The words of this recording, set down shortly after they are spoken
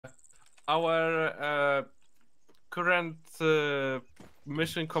our current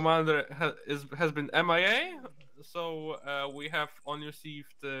mission commander has been MIA, so we have only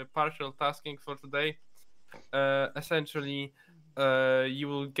received partial tasking for today. Essentially, you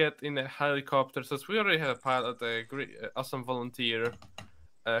will get in a helicopter. So we already have a pilot, a great, awesome volunteer,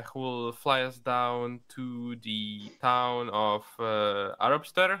 who will fly us down to the town of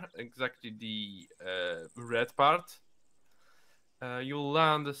Arabster, exactly the red part. You'll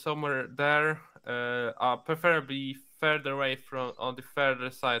land somewhere there, preferably further away from on the further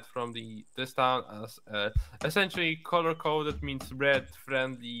side from this town, as essentially color coded means red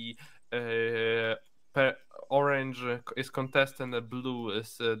friendly, orange is contestant, and blue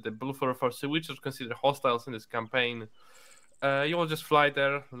is the blue for which are considered hostiles in this campaign. You will just fly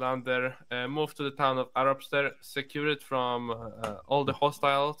there, land there, move to the town of Arabster, secure it from all the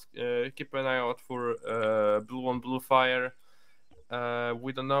hostiles, keep an eye out for blue on blue fire.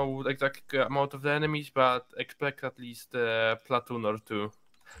 We don't know the exact amount of the enemies, but expect at least a platoon or two.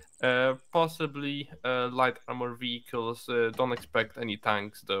 Possibly light armor vehicles. Don't expect any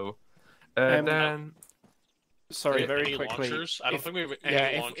tanks though. Then, sorry, very any quickly. Launchers? I don't think we have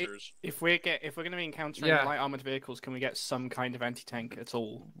any launchers. If we're going to be encountering light armored vehicles, can we get some kind of anti-tank at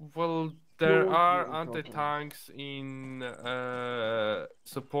all? Well, there are anti-tanks in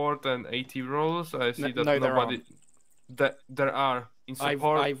support and AT roles. I see that nobody. There are in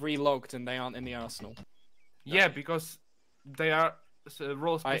support. I've relogged and they aren't in the arsenal. Yeah, because they are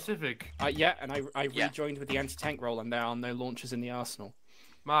role specific. Yeah, and I rejoined with the anti-tank role and there are no launchers in the arsenal.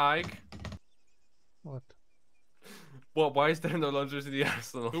 Mike? What? Well, why is there no launchers in the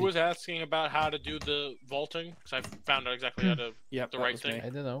arsenal? Who was asking about how to do the vaulting? Because I found out exactly how to the right thing. I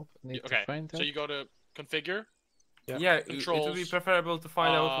don't know. Need okay, to find so you go to configure. Yeah, it would be preferable to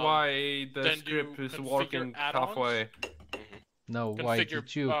find out why the script is working halfway. No, why did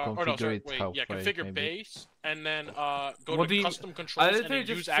you configure it halfway? Yeah, configure maybe? base, and then go to custom controls and then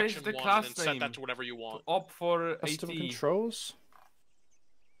use action the 1 class and set that to whatever you want. Opt for custom AT. controls?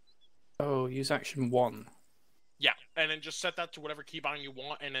 Oh, use action 1. Yeah, and then just set that to whatever keybind you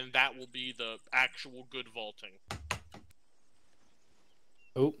want, and then that will be the actual good vaulting.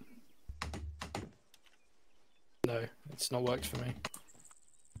 Oh. No, it's not worked for me.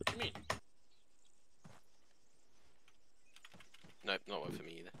 What do you mean? Nope, not worked for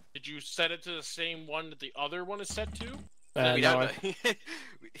me either. Did you set it to the same one that the other one is set to? No, we don't know.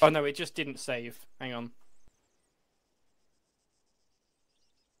 Oh no, it just didn't save. Hang on.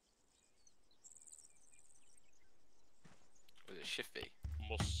 Was it Shift V?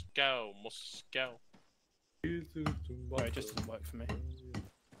 Moscow. No, it just didn't work for me.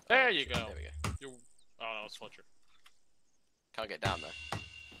 There you go. There we go. Oh no, it's Vulture. Can't get down though.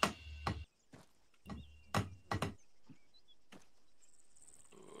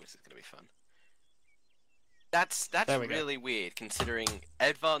 Ooh, this is gonna be fun. That's really weird, considering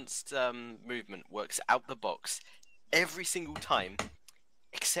advanced movement works out the box every single time,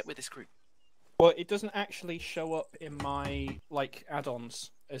 except with this group. Well, it doesn't actually show up in my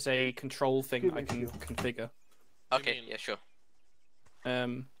add-ons as a control thing I can configure. Okay, yeah, sure. See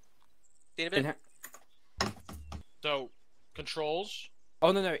you in a bit. So, controls.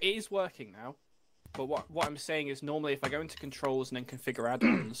 Oh no, it is working now. But what I'm saying is normally if I go into controls and then configure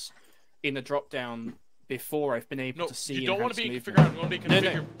add-ons in the drop-down before I've been able to see. You don't want to be movement. configure. You want to be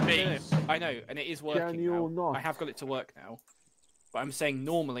configure base. No, I know, and it is working now. I have got it to work now. But I'm saying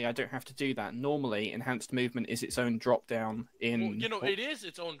normally I don't have to do that. Normally, enhanced movement is its own drop-down in... Well, it is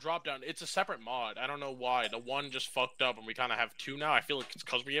its own drop-down. It's a separate mod. I don't know why. The one just fucked up and we kind of have two now. I feel like it's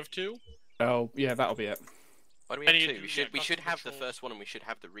because we have two. Oh, yeah, that'll be it. Why do we have two? We should have the first one and we should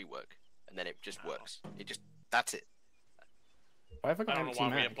have the rework. And then it just works. That's it. I don't know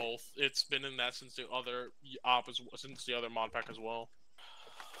why we have both. It's been in that since the other since the other mod pack as well.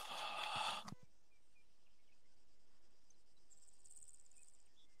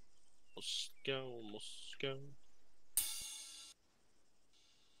 Moscow.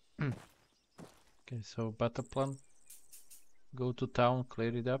 Okay, so battle plan. Go to town,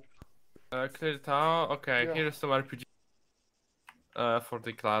 clear it up. Clear the town. Okay, here's some RPG for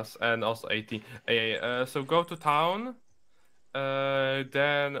the class and also AA. So go to town.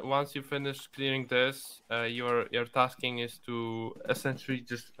 Then once you finish clearing this, your tasking is to essentially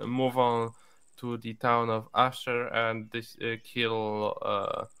just move on to the town of Asher and kill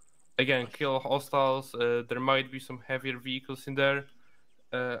hostiles. There might be some heavier vehicles in there,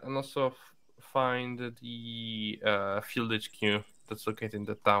 and also find the field HQ that's located in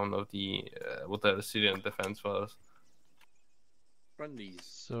the town of the Syrian defense force.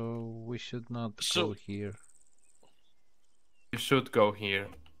 So we should not go here. You should go here.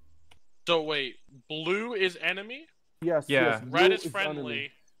 So wait, blue is enemy, Yes, Yeah. yes. red blue is friendly,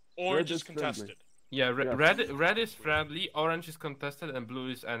 enemy. orange Red is is friendly. contested. Yeah, Yes. red is friendly, orange is contested, and blue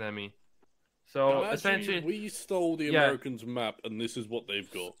is enemy. So Imagine essentially, we stole the yeah. Americans' map, and this is what they've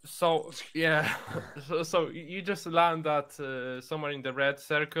got. So yeah, so you just land at somewhere in the red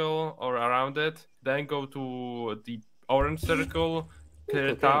circle or around it, then go to the orange circle, clear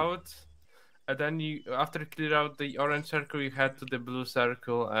it Okay. out, and then you after clear out the orange circle, you head to the blue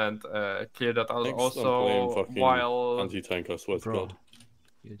circle and clear that out. Next, I'm playing Also, fucking while anti-tank, I swear to Bro, God.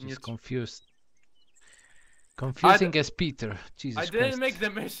 you're It's- just confused. Confusing as Peter. Jesus I Christ. didn't make the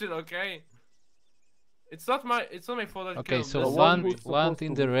mission, okay? It's not my fault. That Okay, killed so this The one land, who's land supposed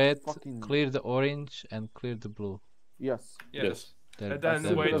in to the red, fucking- clear the orange, and clear the blue. Yes. Yes. There, And then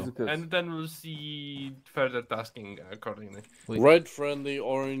there we wait, go. as it is. and then we'll see further tasking accordingly. Wait. Red friendly,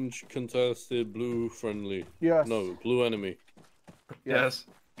 orange contested, blue friendly. Yes. No, blue enemy. Yes.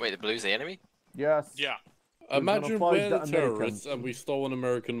 Wait, the blue's the enemy? Yes. Yeah. We're gonna Imagine fight we're the the terrorists Americans. and we stole an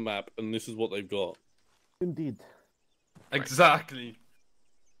American map, and this is what they've got. Indeed. Exactly.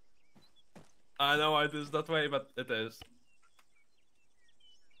 I know it is that way, but it is.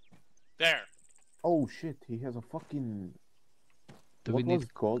 There. Oh shit, he has a fucking. Do what we was need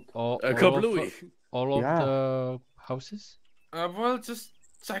it called? all, A all, kablooey. of, all of Yeah. the houses? Well, just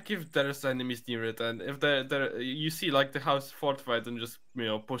check if there's enemies near it, and if there you see like the house fortified, and just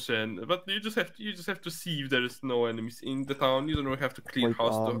push in. But you just have to see if there is no enemies in the town. You don't really have to clear Wait,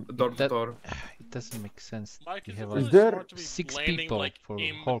 house door to that- door. It doesn't make sense. Mike, We is have it like really there smart to be 6 landing, people like, for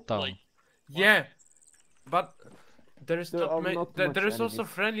in, whole town. like, Yeah, but there is There are not much there is also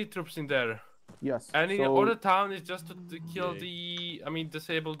enemies. friendly troops in there. Yes. And in so all the town is just to kill Yay.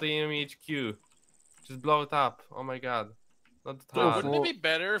 disable the enemy HQ. Just blow it up. Oh my god. Not the Dude, town. wouldn't it be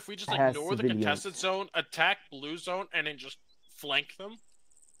better if we just has ignore the civilians. contested zone, attack blue zone, and then just flank them?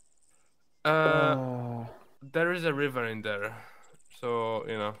 There is a river in there. So,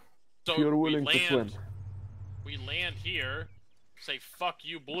 So if you're we willing to swim. land, we land here, say fuck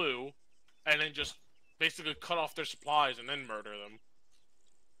you blue, and then just basically cut off their supplies and then murder them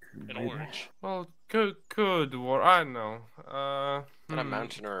in Maybe. orange. well, could war. I don't know. On a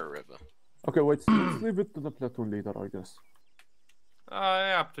mountain or a river? Okay, wait. Let's leave it to the platoon leader, I guess.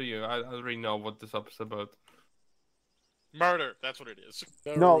 Up to you. I don't really know what this up is about. Murder, that's what it is.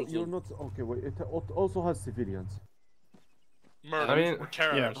 No, Terrorism. you're not. Okay, wait. It also has civilians. Murder. I mean- We're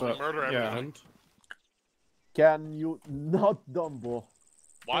terrorists. Yeah, we murder yeah. everyone. And Can you not, Dumbo?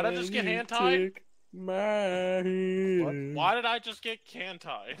 Why did I just get hand tied? My... Why did I just get can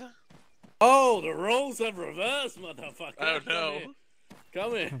tied? Oh, the roles have reversed, motherfucker. Oh no.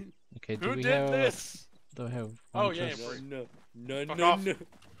 Come in. Okay, do Who we did have? this? Do we have? Oh, one yeah, just- free. No, Fuck no, off. no.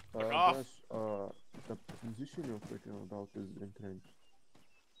 Fuck off. Dash, the position you're talking about is entrenched.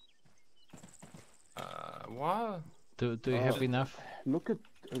 What? Do you have enough Look at.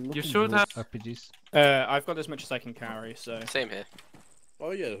 Look You at should this. have. RPGs? I've got as much as I can carry, so. Same here.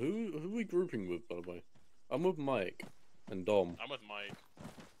 Oh yeah, who are we grouping with, by the way? I'm with Mike and Dom. I'm with Mike.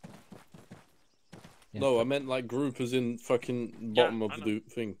 Yeah, No, I but- meant like group as in fucking Yeah, bottom of I know. the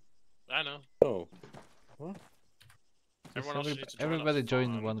thing. I know. Oh. Everyone else every- needs to join the everybody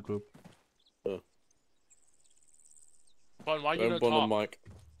join fun. one group. Fun, why you no Everyone on talk? Mike.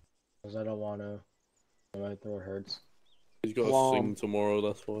 Because I don't want to. My throat hurts. He's got to Well, sing tomorrow,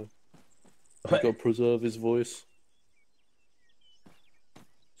 that's why. He's got to preserve his voice.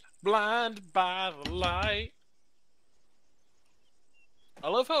 Blinded by the light. I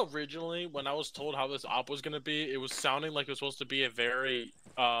love how originally, when I was told how this op was gonna be, it was sounding like it was supposed to be a very,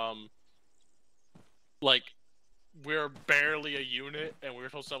 like, we're barely a unit, and we were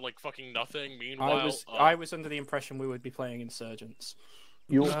supposed to have, like, fucking nothing. Meanwhile, I was under the impression we would be playing insurgents.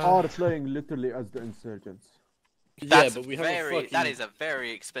 You Uh, are playing literally as the insurgents. That's yeah, but we have very, a fucking... That is a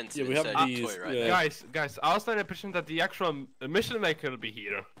very expensive Yeah, we have insurgent these, toy right yeah. there. Guys, I was under the impression that the actual mission maker will be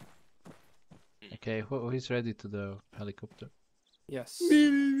here. Okay, who is ready to the helicopter? Yes.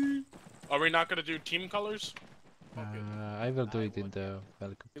 are we not gonna do team colors? I will do it in the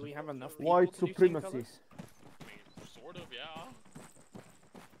helicopter. Do we have enough people White to do team supremacy. colours? I mean, sort of, yeah.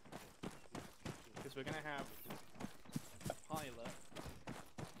 Because we're gonna have a pilot,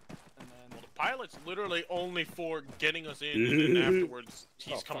 and then Well, the pilot's literally only for getting us in, and then afterwards,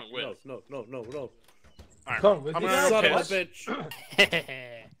 he's Oh, coming fuck, with. No. Alright, Come with I'm me. gonna Son go of a piss.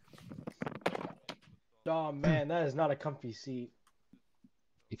 bitch. Oh man, that is not a comfy seat.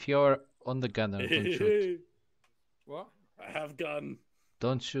 If you're on the gunner, don't shoot. what? I have gun.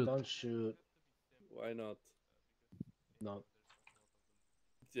 Don't shoot. Don't shoot. Why not? No.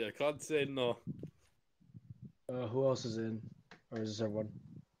 Yeah, can't say no. Who else is in? Or is this everyone?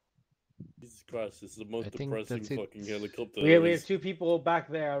 Jesus Christ, this is the most I think depressing that's it. fucking helicopter. We have 2 people back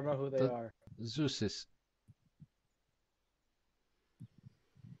there. I don't know who they The- are. Zeus's.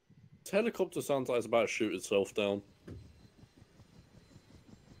 This helicopter sounds like it's about to shoot itself down.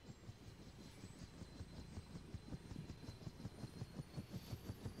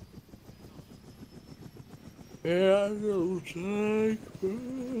 Yeah, you'll take me. No,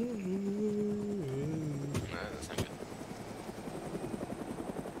 that's not good.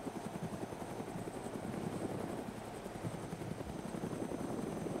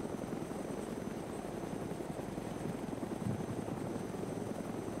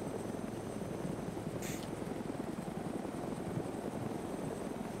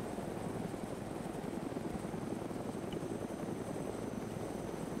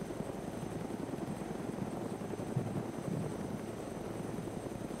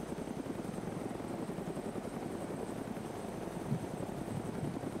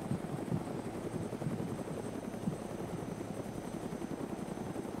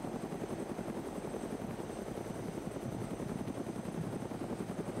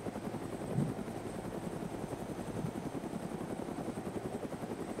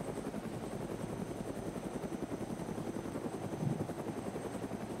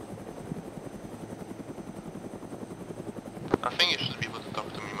 I think you should be able to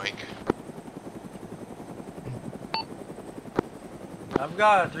talk to me, Mike. I've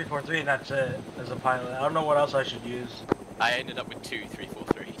got a 343 and that's it as a pilot. I don't know what else I should use. I ended up with 2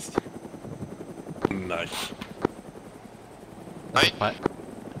 343s. Nice. Mike?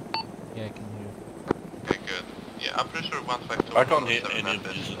 Yeah, I can hear you. Okay, good. Yeah, I'm pretty sure 152. I can't hit any of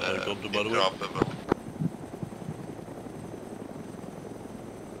these helicopter, by the way. interoperable.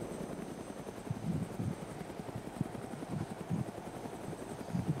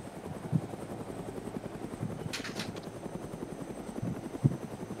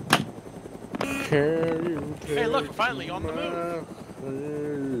 Hey, look, we're finally on the move.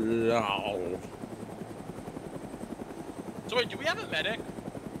 So wait, do we have a medic?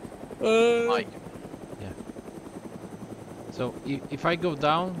 Mike. So if I go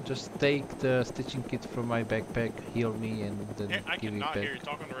down, just take the stitching kit from my backpack, heal me, and then Hey, I give it cannot back. hear you.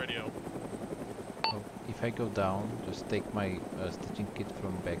 Talk on the radio. So if I go down, just take my stitching kit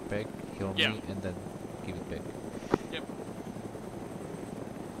from backpack, heal Yeah. me, and then give it back. Yep.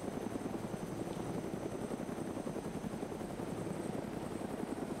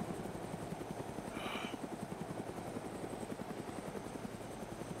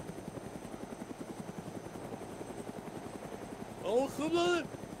 Oh, come on!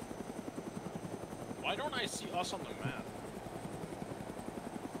 Why don't I see us on the map?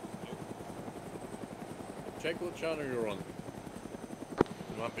 Check what channel you're on.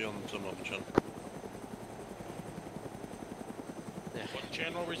 You might be on some other channel. What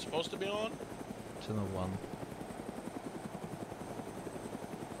channel are we supposed to be on? Channel 1.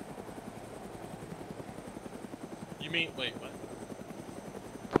 You mean, wait, what?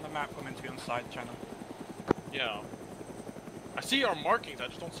 On the map, we're meant to be on side channel. Yeah. I see our markings, I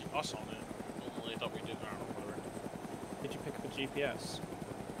just don't see us on it. Normally I thought we did, I don't know, whatever. Did you pick up a GPS?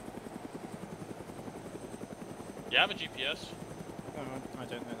 You have a GPS? Oh, I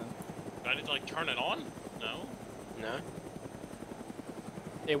don't know then. Do I need to like turn it on? No? No?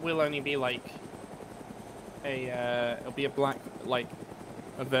 It will only be like a, it'll be a black, like,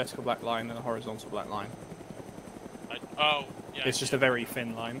 a vertical black line and a horizontal black line. Oh, yeah. It's just a very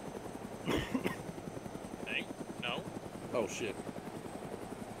thin line. Hey, no? Oh shit.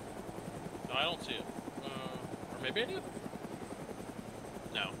 No, I don't see it. Or maybe I do?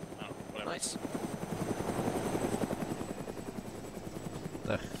 No, I don't, whatever. Nice.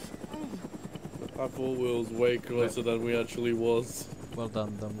 I thought we was way closer than we actually was. Well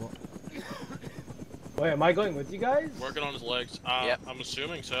done, Dumbo. Wait, am I going with you guys? Working on his legs. Yep. I'm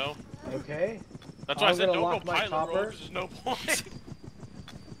assuming so. Okay. That's why I I'm said gonna don't go lock my pilot roll, chopper. 'cause there's no point.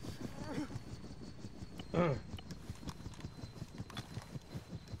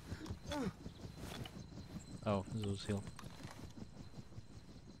 Oh, Zeus Hill.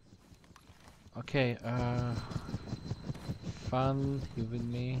 Okay, Fun, you with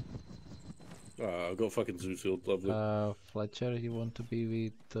me? I got fucking Zeus Hill, lovely. Fletcher, you want to be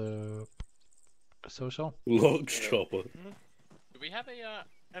with Social? Lock chopper. Do we have a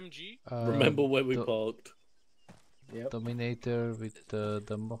MG? Remember where we parked? Yep. Dominator with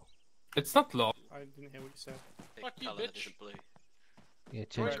Dumbo. It's not low. I didn't hear what you said. Fuck you, Colour bitch. is blue. Yeah,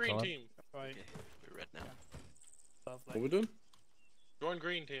 Join change green color. team. Right. Okay, we're red now. What are we doing? Join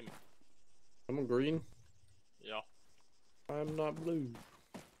green team. I'm on green. Yeah. I'm not blue.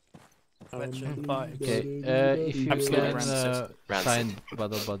 Fletcher, I'm blue. vibes. Okay, if you Absolutely can rancid. sign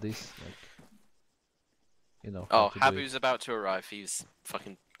battle buddies, like you know. Oh, how to do it. Habu's about to arrive. He's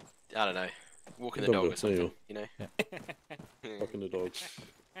fucking, I don't know, walking the Don't dog go, or something. no. You know. Yeah. Fucking the dog.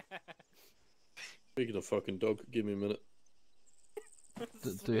 Speaking of fucking dog, give me a minute.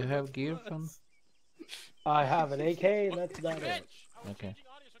 Do you have gear, Fun? I have an AK, and that's about it. Bitch! I was Okay. changing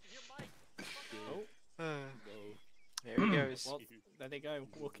audio so I could hear Mike. There he goes. Well, there they go,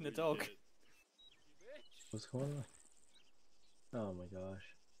 walking the dog. What's going on? Oh my gosh.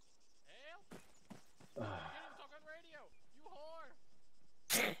 Hell? Can't even talk on radio.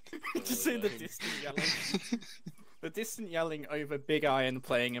 You whore! Just see the distant yelling. The distant yelling over Big Iron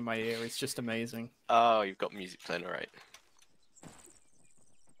playing in my ear is just amazing. Oh, you've got music playing, alright.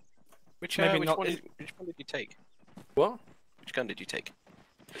 Which Maybe one not- which one did you take? What? Which gun did you take?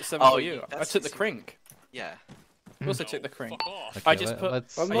 7 Oh, for you. I that's- took the crink. Yeah. I also No, took the crink. fuck off. Okay, I just put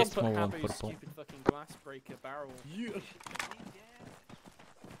let's I just put move on Habu's purple. stupid fucking glass breaker barrel. You.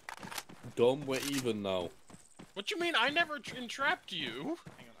 Dom, we're even now. What you mean? I never entrapped you.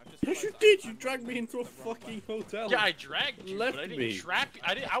 Hang on, I just Yes, you realised did. I'm You dragged me running into a the wrong fucking button. hotel. Yeah, I dragged you, Left but I didn't me. trap you.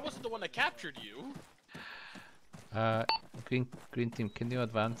 I wasn't the one that captured you. Green team, can you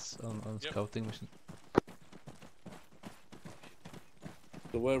advance on Yep. scouting mission?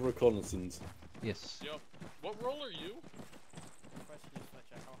 So we're reconnaissance. Yes. Yep. What role are you? The question is,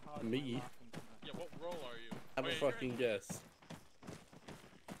 Fletcher, how hard am I Me? laughing tonight? Yeah, what role are you? Have a Wait, you're- fucking guess.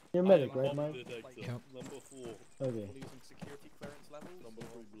 You're a medic, I'm right, bomb Mike? detector. Yep. Number 4. Okay. Losing security clearance levels? Number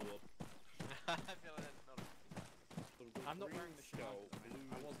 3 blew up. I feel like that's not a... So we've got I'm not green wearing the scout, scarf, man.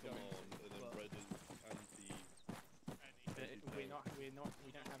 blue I was is going command, to, and then but- red is anti. We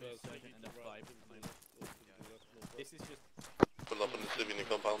don't have a sergeant enough vibe at the moment. This is just Pull up in the civilian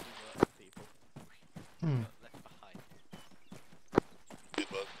compound. people. Hmm. Left behind. Good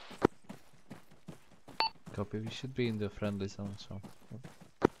bud. Copy. We should be in the friendly zone, so.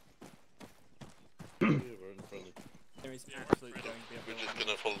 Yeah, we're in friendly. There is absolutely going to be a We're whole just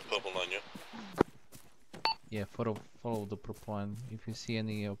gonna follow the purple line, yeah? Yeah, follow the prop line. If you see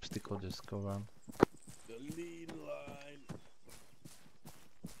any obstacle, just go around. The lean line.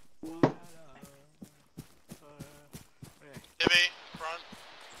 Heavy, front.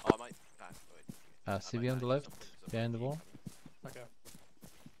 Oh, I might pass. CV on the left, behind the wall. Okay.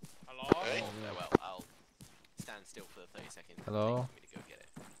 Hello? Hey. Yeah, well, I'll stand still for 30 seconds. Hello? Take me to go get it.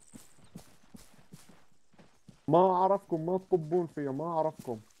 ما أعرفكم ما تطبون فيا ما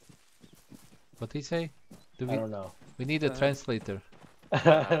أعرفكم. What did he say? Do I we? don't know. We need a translator. I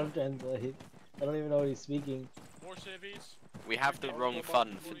don't translate. I don't even know what he's speaking. More civvies? We have the wrong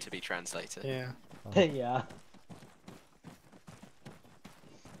fun to be translated. Yeah. Yeah.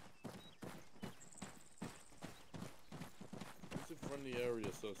 It's a friendly area,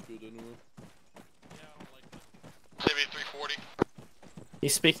 so it's good anyway. Yeah, I don't like that. Heavy 340.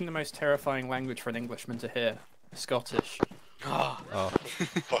 He's speaking the most terrifying language for an Englishman to hear. Scottish. Oh. Oh,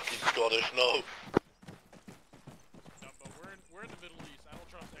 Fucking Scottish, no. No, but we're in the Middle East. I don't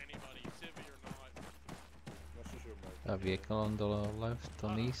trust anybody, civvy or not. That's just your mark. a vehicle on the left,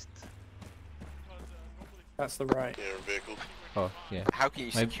 on east. Because nobody That's the right. Yeah, vehicle. Oh, yeah. How can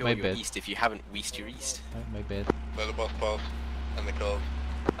you My- secure my your bad. east if you haven't weast your east? My bad. Let the bus pass. And the car.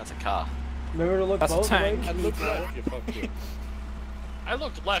 That's a car. Remember to look That's a both tank. ways? And look left, you fucker. I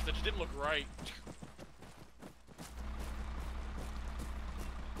looked left, it just didn't look right.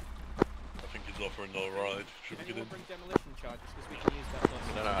 I think he's offering no ride. Should we get Anyone in? bring demolition charges because we can use that bus.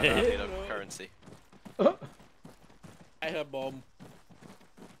 No, I don't need a currency. I have bomb.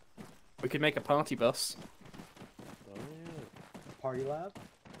 We could make a party bus. Oh, yeah. Party lab?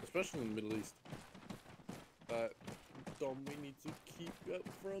 Especially in the Middle East. Dom, we need to keep up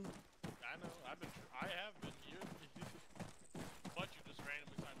front. I know, I have been here. But you just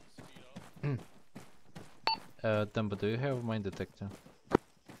randomly decided to speed up. Dumbo, do you have mine detector?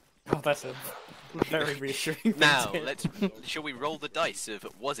 Oh, that's a very reassuring thing Now, to hear. shall we roll the dice of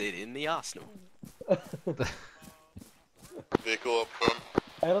was it in the arsenal? Vehicle up front.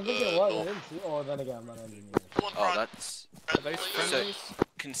 I don't think it was. I no. didn't see. Oh, then again, I'm not an engineer. One Oh, front. that's... Are those So- friendlies?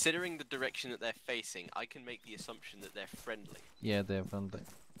 Considering the direction that they're facing, I can make the assumption that they're friendly. Yeah, they're friendly.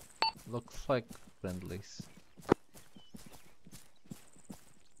 Looks like friendlies.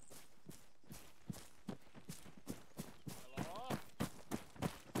 Hello?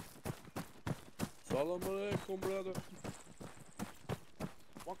 Salam alaikum, brother.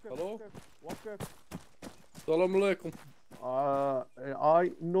 Hello? Salam alaikum.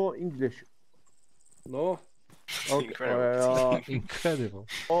 I know English. No? Okay, Incredible. Incredible.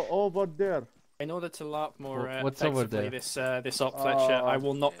 over there. In order to LARP more What's over effectively there? this op Fletcher, I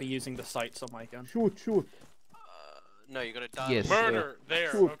will not be using the sights on my gun. Shoot. No, you gotta dial. Yes. Murder!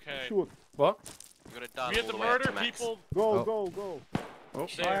 There, Shoot. okay. Shoot. What? You gotta dial We have all to the way up to murder max. people. Go. A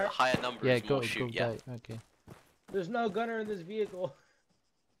There. higher number Yeah, is more go shoot, die. Okay. There's no gunner in this vehicle.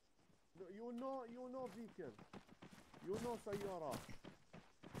 You know, Viker. You know, Sayara.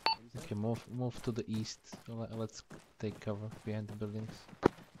 Okay, move to the east. Let's take cover behind the buildings.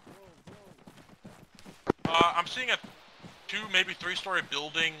 I'm seeing a 2, maybe 3-story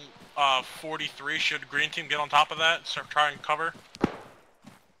building, 43. Should green team get on top of that? So try and cover.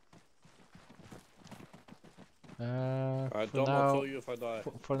 I For don't now, tell you if I die.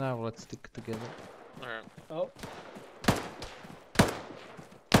 for now, let's stick together. Alright. Oh.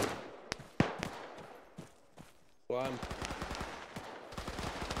 Climb.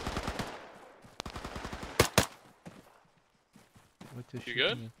 What is You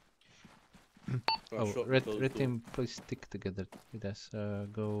good? shooting I at? Oh, shot red those two. team, please stick together with us.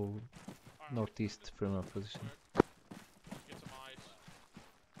 Go northeast from our position. Get some eyes.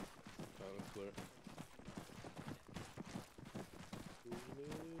 Clear.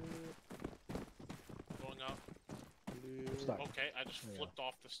 Going up. Stuck. Okay, I just Yeah. flipped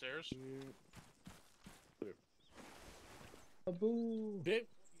off the stairs. Boo. Big.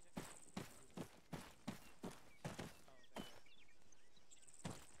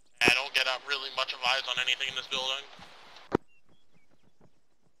 I don't get out really much of eyes on anything in this building.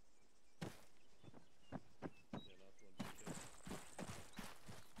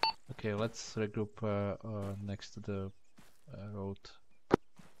 Okay, let's regroup next to the road.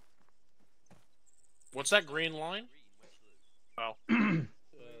 What's that green line? Oh.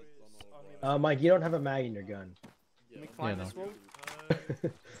 Mike, you don't have a mag in your gun. Can we climb Yeah, this no. wall?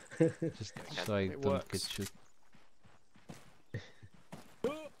 Just so I It don't works. get shoot.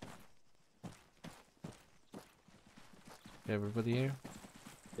 Everybody here?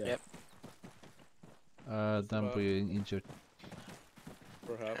 Yeah. Yep. Dumbo, you injured.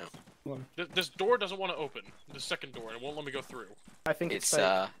 Perhaps. This door doesn't want to open. The second door, and it won't let me go through. I think It's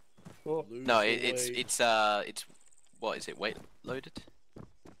fake. no, Lose it's what is it? Weight loaded?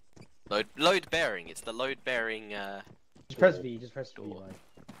 Load bearing. It's the load bearing. Just press V. Just press V. Door.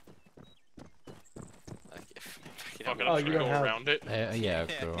 Like. Fuck it, Oh, I'm just you gonna don't go have- around it. Yeah,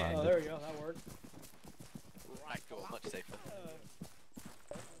 go yeah. around Oh, it. there we go. That worked. Right, cool. Much safer.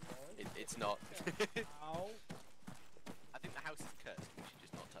 It's not. Ow. I think the house is cursed. We should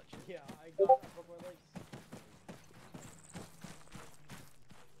just not touch it. Yeah, I got that from my legs.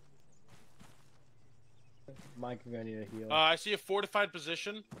 Mike, I'm gonna need a heal. I see a fortified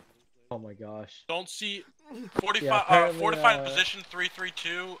position. Oh my gosh. Don't see. 45, Yeah, apparently, fortified position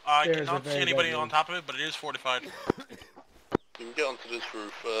 332. I stairs are cannot see very anybody deadly. on top of it, but it is fortified. You can get onto this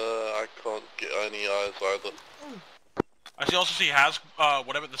roof. I can't get any eyes either. I also see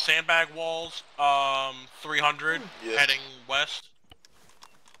whatever the sandbag walls, 300, Yeah. heading west.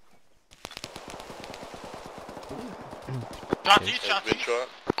 Shots east, shots Been east. shot.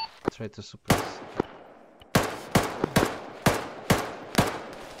 Try to suppress.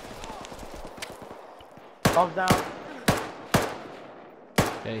 Calm down.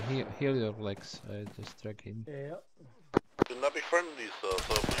 Okay, heal your legs. Just drag in. Yeah. Shouldn't that be friendly, sir?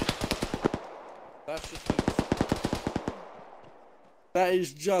 So please. That's just east. That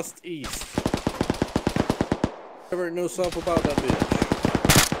is just east. Never know something about that bitch.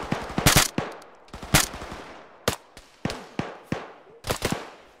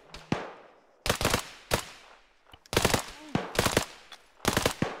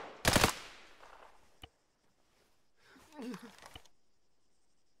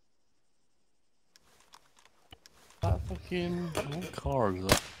 That fucking what car is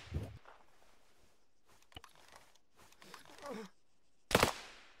that?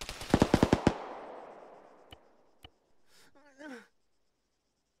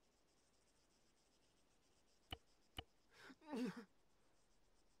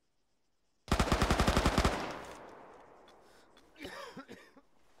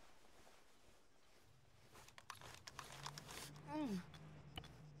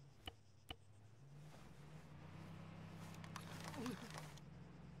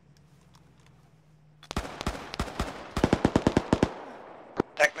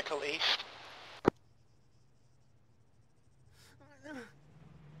 Technical east.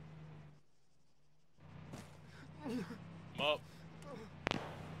 I'm up.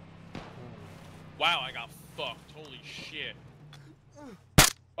 Wow, I got fucked. Holy shit.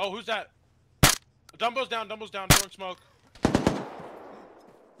 Oh, who's that? Dumbo's down, throwing smoke. So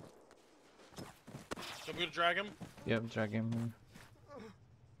I'm gonna drag him. Yep, drag him.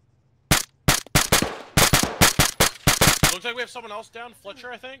 Looks like we have someone else down,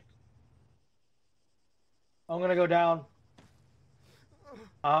 Fletcher, I think. I'm gonna go down.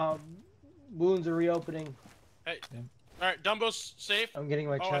 wounds are reopening. Hey. Alright, Dumbo's safe. I'm getting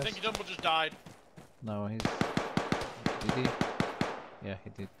my chest. I think Dumbo just died. No, he's... Did he? Yeah, he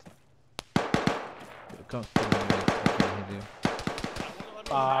did. Come on, I can hit you.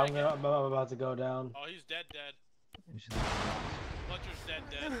 I'm about to go down. Oh, he's dead. Vulture's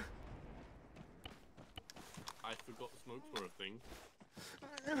dead. I forgot smokes were a thing.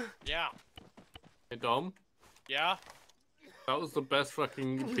 Yeah. Hey, Dom? Yeah? That was the best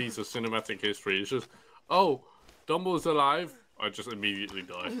fucking piece of cinematic history. It's just, oh, Dumbo's alive. I just immediately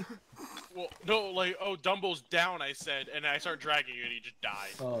die. Well, no, like, oh, Dumbo's down, I said, and I start dragging you and he just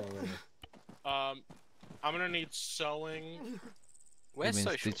died. Oh. I'm gonna need sewing. Where's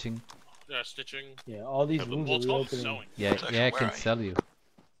social? Stitching? Yeah, stitching. Yeah, all these wounds are reopening. Sewing. Yeah, I can sell you.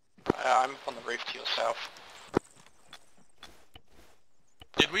 I'm on the roof to your south.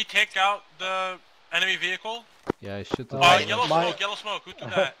 Did we take out the enemy vehicle? Yeah, I should have. Yellow smoke, who threw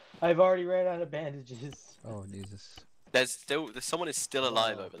that? I've already ran out of bandages. Oh, Jesus. There's someone is still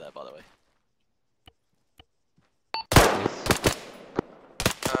alive over there, by the way.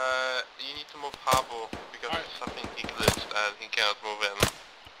 You need to move Habo because I think he glitched and he cannot move in.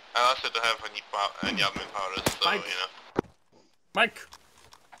 I also don't have any admin powers, so Mike. you know. Mike!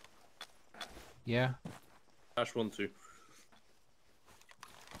 Yeah? Dash 1, 2.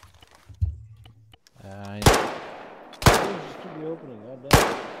 Just keep reopening,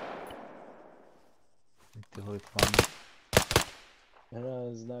 goddamn. Need to hold it fun. I know,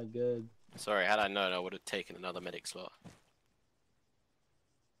 it's not good. Sorry, had I known, I would have taken another medic slot.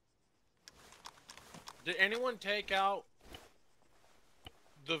 Did anyone take out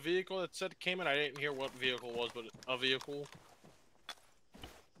the vehicle that said came in? I didn't hear what vehicle it was, but a vehicle.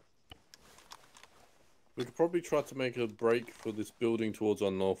 We could probably try to make a break for this building towards our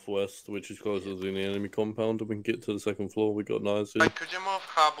northwest, which is closer to the enemy compound, and we can get to the second floor. We got knives here. Could you move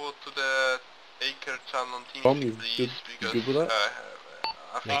Habo to the Acre channel team, Tom, you please? good? Because You good with that?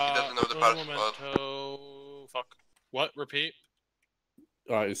 I think he doesn't know the parts spot. Fuck. What? Repeat?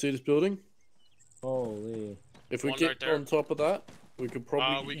 Alright, you see this building? Holy. If we One get right there. on top of that, we could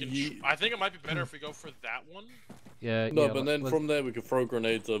probably... I think it might be better if we go for that one. Yeah, No, yeah, but then from there we could throw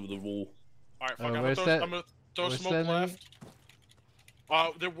grenades over the wall. Alright, fuck, where's I'm that? gonna throw Where's smoke that enemy?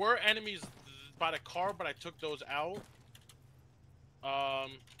 left. There were enemies by the car, but I took those out.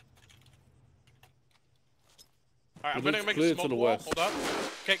 Alright, I'm It gonna looks make clear a to smoke the wall. west. Hold up.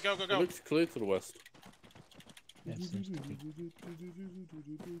 Okay, go. It looks clear to the west. Yeah, seems to be.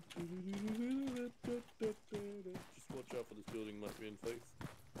 Just watch out for this building, might be infected.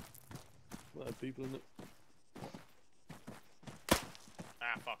 Might have people in it.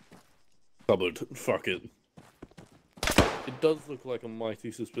 Ah, fuck. Cupboard. Fuck it. It does look like a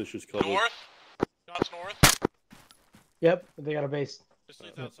mighty suspicious cupboard. North? That's north. Yep, they got a base. Just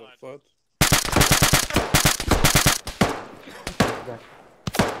leave That's outside. outside.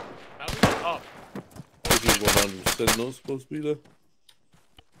 How do we get up? This is 100% not supposed to be there.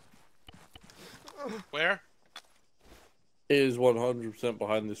 Where? It is 100%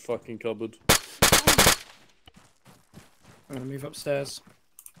 behind this fucking cupboard. I'm gonna move upstairs.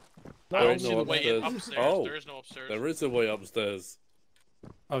 I There don't is see no the way in upstairs. upstairs. Oh. There is no upstairs. There is a way upstairs.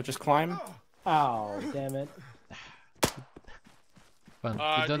 Oh, just climb? Ow, damn it. Fun. Do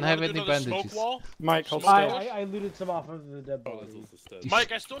You don't you have wanna do any another bandages. Smoke wall? Mike, hold Smoke still. wall? I looted some off of the dead Oh, body. there's also stairs.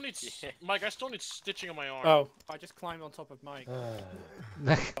 Mike, I still need Mike, I still need stitching on my arm. Oh, I just climbed on top of Mike. Oh,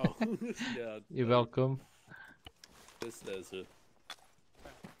 yeah. You're welcome. There's stairs here.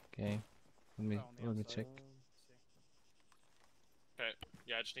 Okay. Let me check. Okay,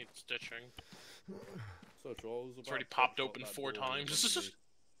 yeah, I just need stitching. So, Charles, It's already popped open 4 times.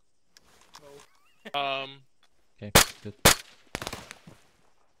 Okay, good.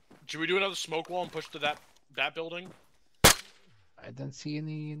 Should we do another smoke wall and push to that building? I don't see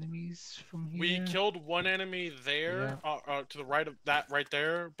any enemies from here. We killed one enemy there, to the right of that right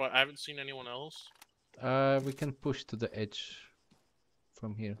there, but I haven't seen anyone else. We can push to the edge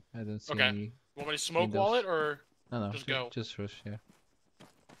from here. I don't see Okay. any. Want me to smoke windows. wall it or No, just go? Just rush, yeah.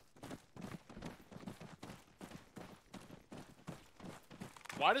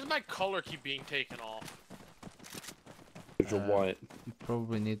 Why does my color keep being taken off? Because you're white. You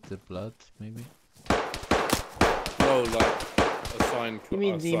probably need the blood, maybe. No, like a sign. He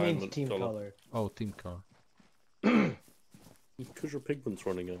means assignment team color. Oh, team color. Because your pigment's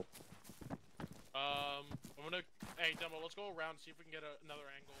running out. I'm gonna. Hey, Demo, let's go around and see if we can get another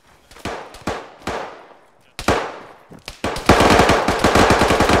angle.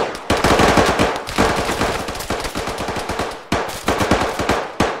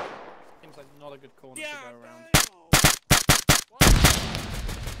 Seems like not a good corner to go around.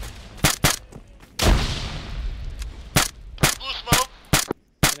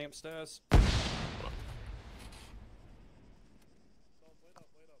 upstairs.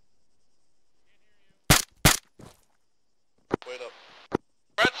 Wait up.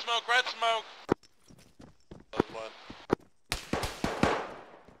 Red smoke, red smoke! That was mine.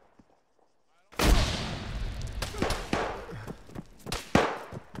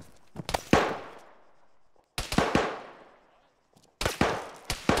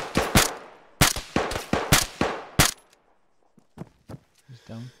 He's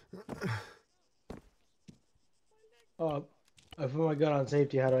down. Oh, I put my gun on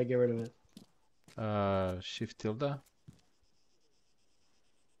safety. How do I get rid of it? Shift tilde.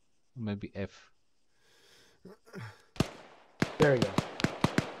 Maybe F. There we go.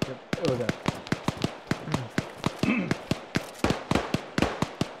 Yep, there we go.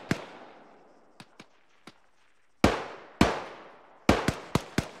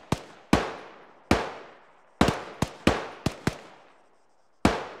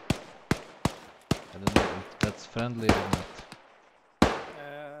 I don't know if that's friendly or not.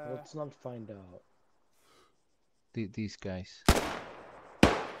 Let's not find out. These guys.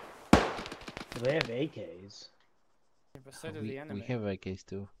 They have AKs. Yeah, but so do the enemy. We have AKs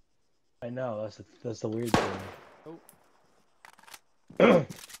too. I know. That's the weird thing. Oh. Where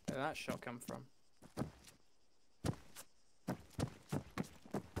did that shot come from?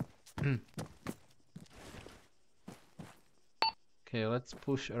 Okay, let's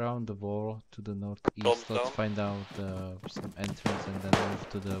push around the wall to the northeast. Let's find out some entrance and then move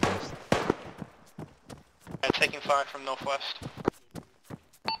to the west. I'm taking fire from northwest.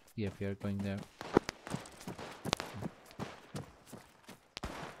 Yep, we are going there.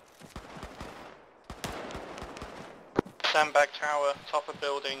 Sandbag tower, top of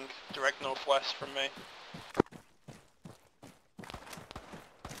building, direct northwest from me.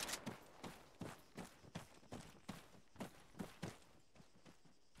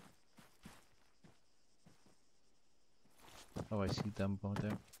 Oh, I see Dumbo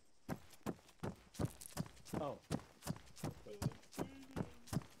there. Oh.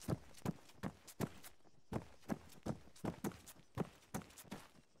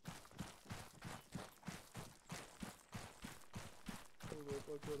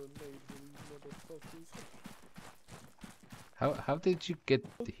 How did you get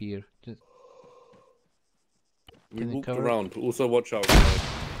here? Just We can you walked cover? around. Also, watch out. Guys.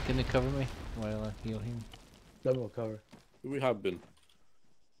 Can you cover me while I heal him? Double cover. We have been.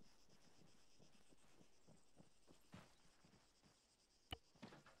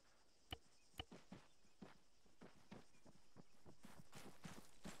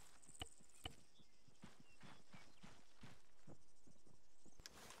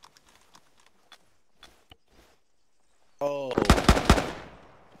 Oh.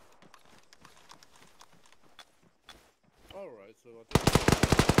 Alright, so I think...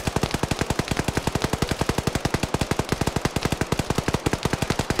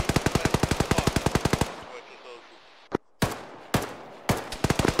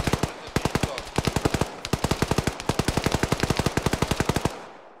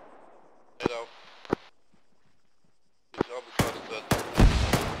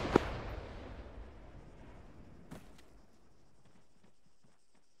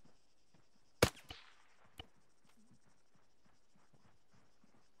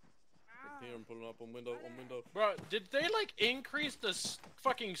 Here, I'm pulling up on window, Bro, did they like increase the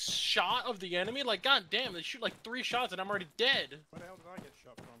fucking shot of the enemy? Like, god damn, they shoot like 3 shots and I'm already dead. Where the hell did I get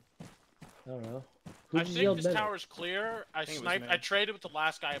shot from? I don't know. I think this tower's clear. I sniped. I traded with the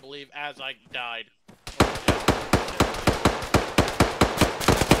last guy, I believe, as I died.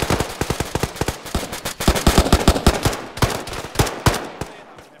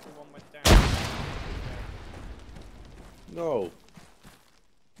 Everyone went down. No.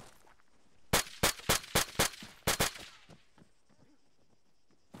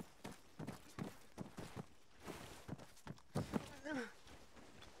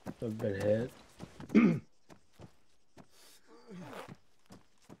 I've been hit.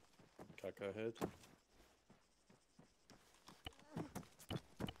 Caca head.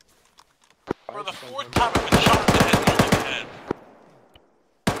 For the 4th time I've been shot in the head, not in the head.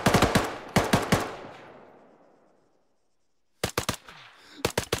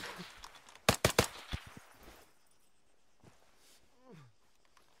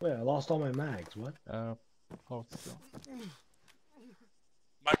 Wait, I lost all my mags. What? Hold still.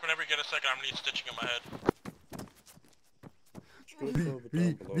 Mike, whenever you get a second, I'm gonna need stitching in my head.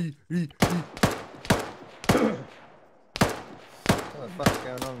 What the fuck's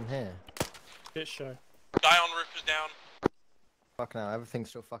going on here? Shit show. Guy on roof is down. Fuck now, everything's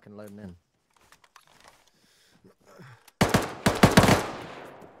still fucking loading in.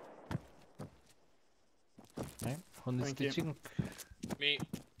 On the Thank you. stitching. Me.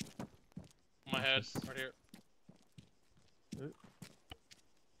 My head, right here.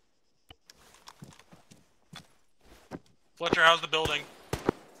 Fletcher, how's the building?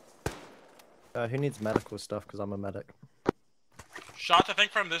 Who needs medical stuff? Because I'm a medic. Shots, I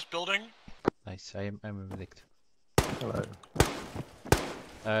think, from this building. Nice, I'm a medic. Hello.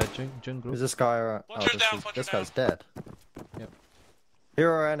 Join group. Is this guy? This guy's dead. Yep.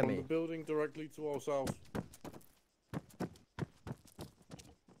 Hero or From enemy? the building directly to our south.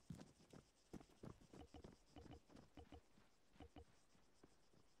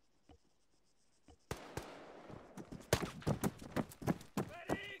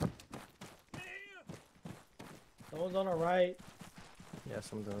 Someone's on our right. Yeah,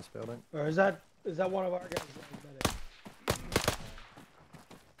 someone's in this building. Or is that one of our guys?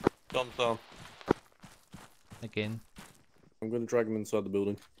 Thumbs down. Again. I'm gonna drag him inside the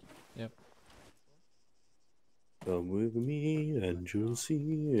building. Yep. Come with me and you'll see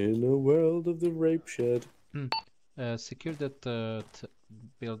in a world of the rape shed. Secure that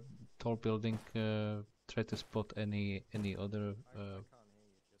tall building. Try to spot any other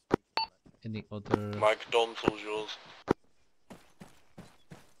Mike, Dom's all yours.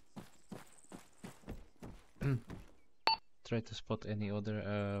 Try to spot any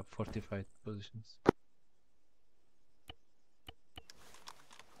other fortified positions.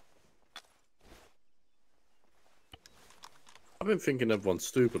 I've been thinking everyone's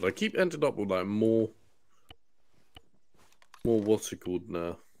stupid. I keep ending up with like more what's it called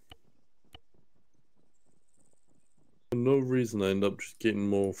now? For no reason I end up just getting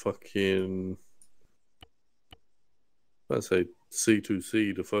more fucking, let's say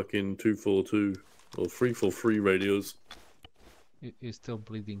C2C to fucking 242 or 343 radios. You're still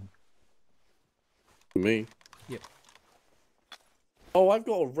bleeding. For me? Yep. Oh, I've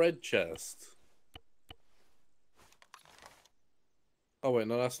got a red chest. Oh wait,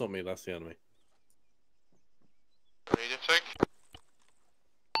 no, that's not me, that's the enemy. Ready to check?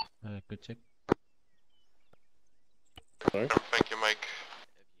 Good check. Sorry? Thank you, Mike.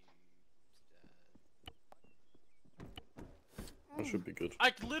 That should be good.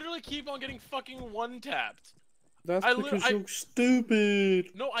 I literally keep on getting fucking one-tapped. That's because you're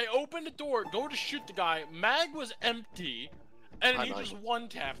stupid. No, I opened the door, go to shoot the guy, mag was empty, and he just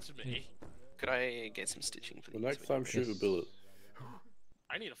one-tapped me. Could I get some stitching for The next time, shoot a bullet.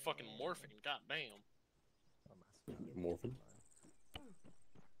 I need a fucking morphine, goddamn. Morphine?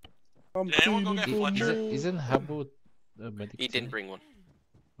 Did anyone go get Fletcher? Isn't Habu a medic? He didn't bring one.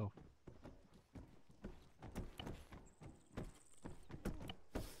 Oh.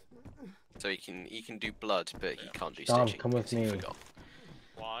 So he can do blood, but he can't do Dom, stitching. come with because he me. forgot.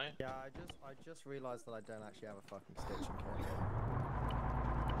 Why? Yeah, I just realised that I don't actually have a fucking stitching kit.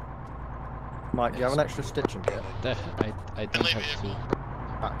 Mike, do you have an extra stitching kit? I don't have to.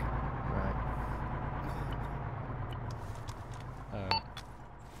 Fuck. Right.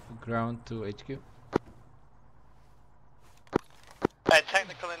 Ground to HQ.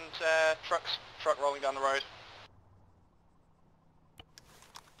 Technical and truck rolling down the road.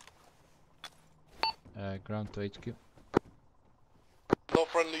 Ground to HQ. Not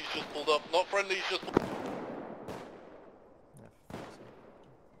friendly's just pulled up. Not friendly's just pulled up.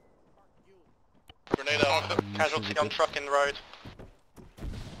 Grenade out. Casualty on truck in the road.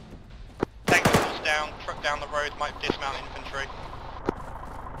 Technicals down, truck down the road, might dismount infantry.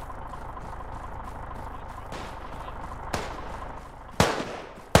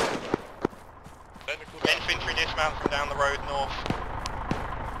 Infantry dismount from down the road north.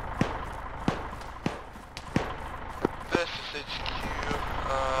 This is HQ.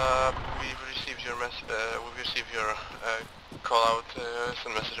 We've received your call out.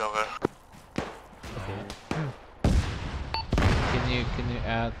 Send message over. Can you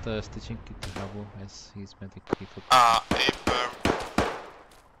add stitching kit to Habu as he's medic?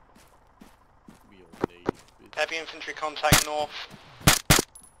 Heavy infantry contact north.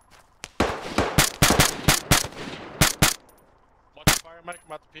 Watch fire, medic,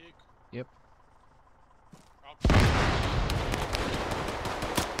 I'm at the peak. Yep.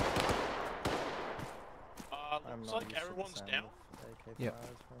 Looks like everyone's down. Yep.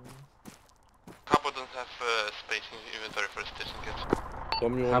 Habu doesn't have space in inventory for stitching kits.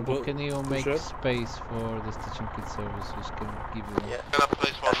 Habu, can you make space for the stitching kit service? Which can give you. Yeah. I'm gonna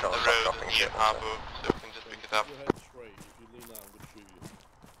place one on the road near Habu, so we can just pick it up. Your head straight. If you lean out, I'm gonna shoot you.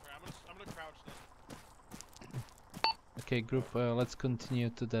 I'm gonna crouch then. Okay, group. Let's continue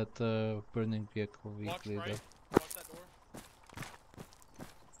to that burning vehicle we Watch cleared right. up. Watch that door.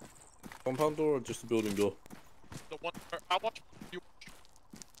 Compound door or just a building door? The one. I'll watch you.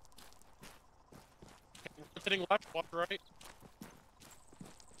 Heading left, walk right.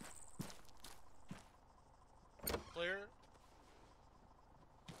 Clear.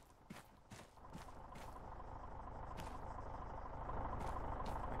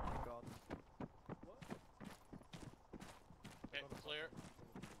 Okay, clear.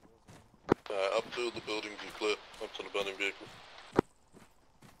 Up to the buildings is clear. Up to the burning vehicle.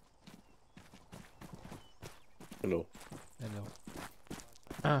 Hello. Hello.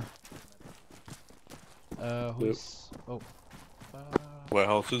 Who's... Oh.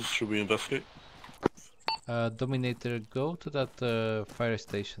 Warehouses, should we investigate? Dominator, go to that fire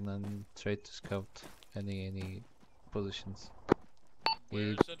station and try to scout any positions. Where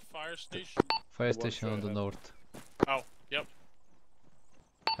is that fire station? Fire station on the north. Oh, yep.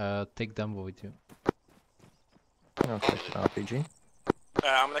 Take Dumbo with you. Okay, RPG.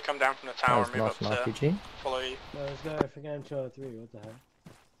 I'm gonna come down from the tower and move up to RPG. follow you. This guy forgot M203, what the heck?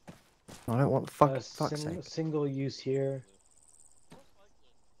 I don't want fuck's sake. Single use here.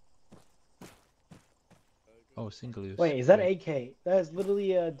 Oh, single use. Wait, is that AK? That is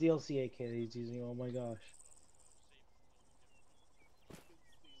literally a DLC AK that he's using, oh my gosh.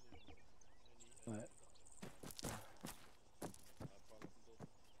 What?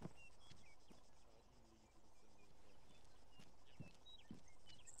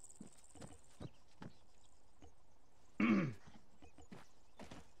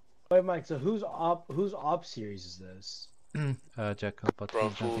 Wait, Mike. So whose op series is this? Jackal, but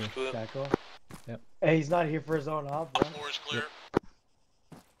he's not here. Jackal. Yep. Hey, he's not here for his own op. Right? Floor is clear.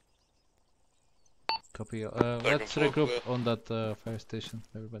 Copy. Let's regroup on that fire station,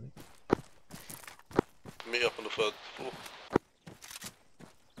 everybody. Meet up on the third floor.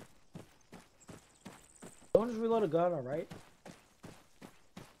 Don't just reload a gun, alright?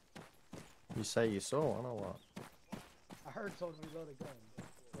 You say you saw one or what? I heard someone reload a gun.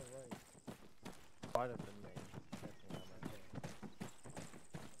 Alright. Might have been me.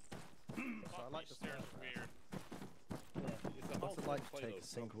 I like the stairs are weird. What's it like to take a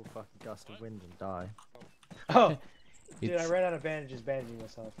single fucking gust of wind and die? Oh! Dude, I ran out of bandages bandaging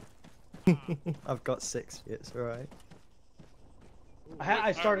myself. I've got 6, it's alright.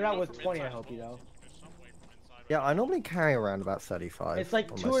 I started out with 20, I hope you know. Yeah, I normally carry around about 35. It's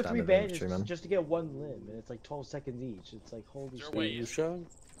like on 2 my or 3 standard bandages infantryman. just to get one limb, and it's like 12 seconds each. It's like, holy shit.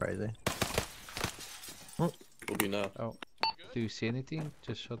 Crazy. Will be now. Oh. Do you see anything?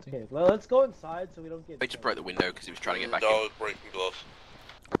 Just shooting? Okay, well, let's go inside so we don't get... He just broke the window because he was trying to get back No, I in. was breaking glass.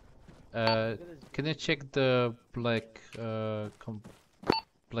 Can you check the black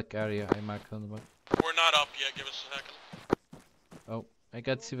black area I marked on the map? We're not up yet, give us a second. Oh, I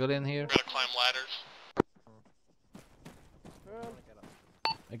got civilian here. We're gonna climb ladders.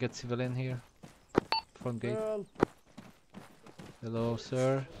 I got civilian here. Front gate. Help. Hello,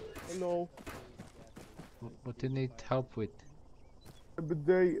 sir. Hello. What do you need help with? But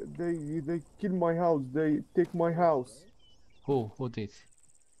they kill my house. They take my house. Who did?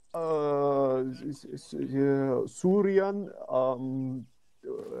 Syrian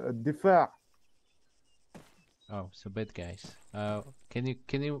دفاع. Oh, so bad guys. Can you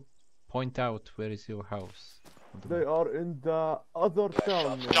point out where is your house? They are in the other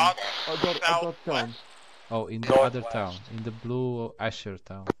town. Man. Other town. Oh, in the other town, in the blue Asher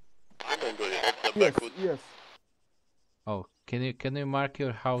town. Yes, yes. Oh, can you mark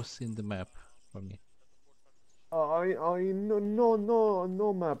your house in the map for me? No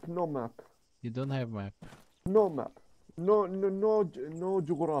map. You don't have map. No map. No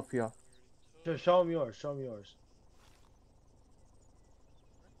geography. Show him yours.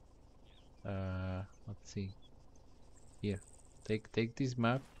 Let's see. Here, take this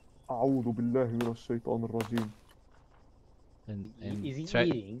map. أعوذ بالله من الشيطان الرجيم. And is he try,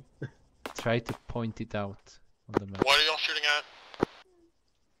 eating? Try to point it out on the map. What are y'all shooting at?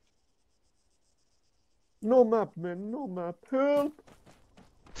 No map, man. No map. Help!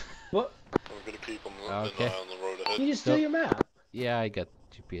 What? I'm gonna keep an eye on the road ahead. Can you steal your map? Yeah, I got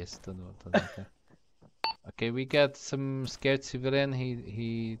GPS. Don't matter. Okay, we got some scared civilian.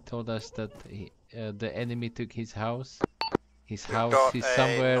 He told us that the enemy took his house. His house is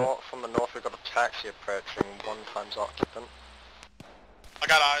somewhere. From the north, we've got a taxi approaching, 1 times occupant. I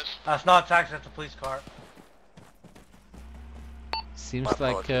got eyes. That's not a taxi, that's a police car. Seems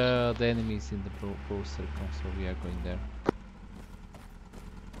like the enemy is in the blue circle, so we are going there.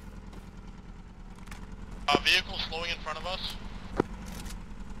 Vehicle slowing in front of us.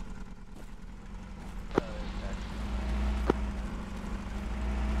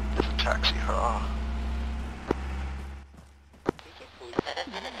 There's a taxi,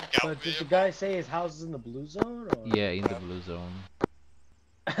 But did the guy say his house is in the blue zone? Or? Yeah, in the blue zone.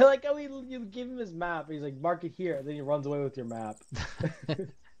 I like how you give him his map. He's like, mark it here, and then he runs away with your map.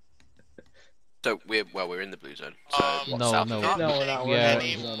 So we're in the blue zone. So No, no, No, we're not. we are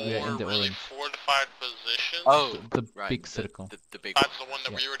Any in the more really orange. fortified positions? Oh, The right, big circle. The big That's the one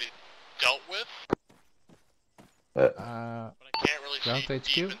that we already dealt with. But I can't really Ground see HQ?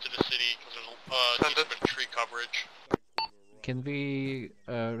 deep into the city because there's decent bit of tree coverage. Can we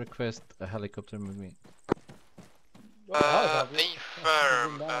request a helicopter with me?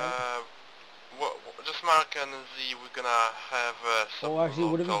 Firm. Just mark on the. We're gonna have. Oh, actually,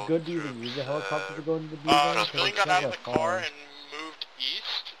 would it be good to even use a helicopter to go into the blue zone? Civilian got out of the car and moved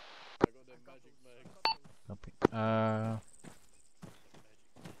east. Copy.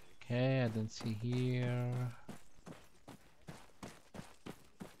 Okay, I don't see here.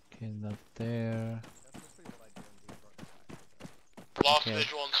 Okay, not there. Lost Okay.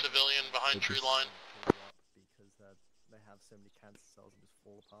 visual on civilian behind tree line. Because they have so many cancer cells and just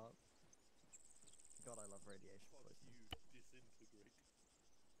fall apart. God, I love radiation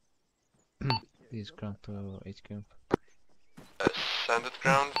poisoning. Please ground to HQ. Send it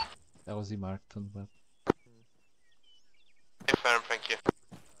ground. LZ Markton, but Okay, firm, thank you.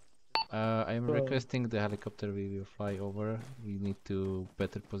 I am requesting the helicopter we will fly over. We need to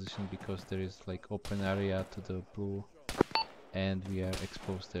better position because there is like open area to the blue and we are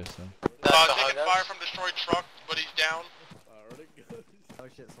exposed there, so. Taking fire from destroyed truck, but he's down. Oh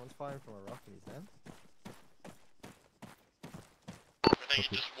shit, someone's firing from a rocket, he's dead. I think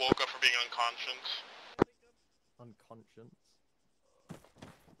he just woke up from being unconscious. Unconscious.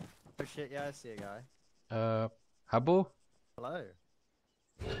 Oh shit, yeah, I see a guy. Habu? Hello.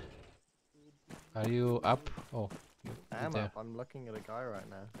 Are you up? Oh, you're I'm there. up, I'm looking at a guy right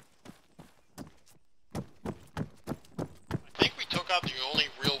now. I think we took out the only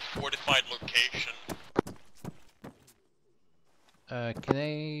real fortified location. Can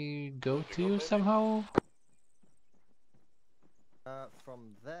I go to you somehow?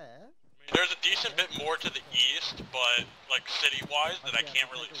 From there? There's a decent bit more to the east, but like city-wise that I can't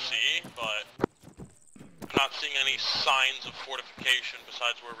really see, but I'm not seeing any signs of fortification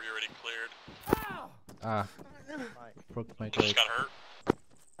besides where we already cleared. Ah, Mike. broke my You just leg. got hurt.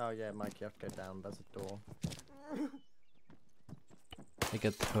 Oh yeah, Mike, you have to go down, there's a door. I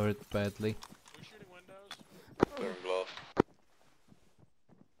got hurt badly. We're shooting windows. Clearing glass.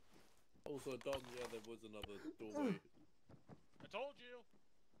 Also, Dom, yeah, there was another doorway. I told you.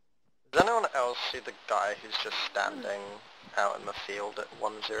 Does anyone else see the guy who's just standing out in the field at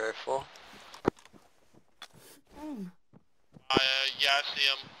 104? Yeah, I see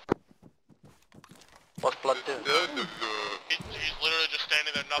him. What's Blood doing? He's literally just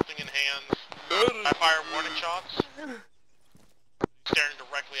standing there, nothing in hands. I fire warning shots. Staring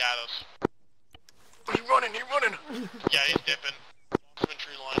directly at us. He's running, he's running! Yeah, he's dipping. Lost him in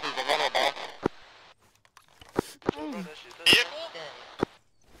tree line. Vehicle?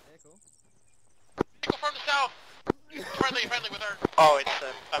 Vehicle from the south! Friendly with her. Oh, it's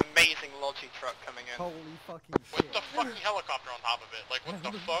an amazing Logi truck coming in. Holy fucking shit. With the fucking helicopter on top of it. Like, what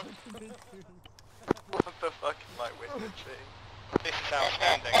the fuck? What the fuck is my witnessing? This is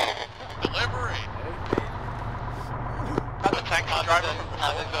outstanding. Delivery! That's a taxi driver from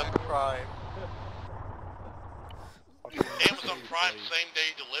Amazon Prime. Amazon Prime same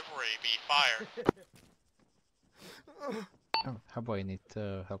day delivery, be fire. Oh, Habu, I need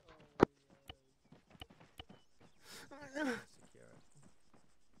help.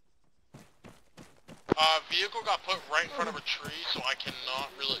 Vehicle got put right in front of a tree, so I cannot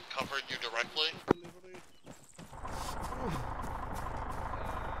really cover you directly.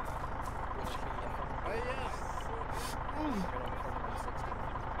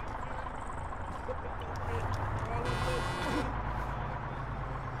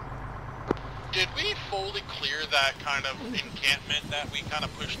 Did we fully clear that kind of encampment that we kind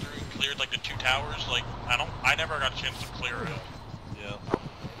of pushed through and cleared like the two towers? Like, I never got a chance to clear it. Yeah.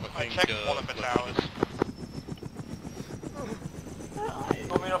 I checked one of the towers. You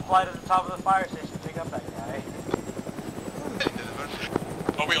want me to fly to the top of the fire station to pick up that guy?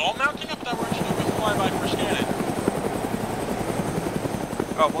 Are we all mounting up that we're just doing a flyby for scanning?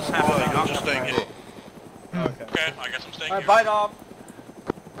 Oh, what's happening? I'm just staying here. Okay, I guess I'm staying here. Bye, Dom.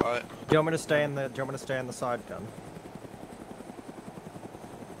 Alright. Do you want me to stay in the side gun?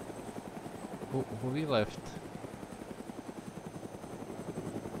 Who we left?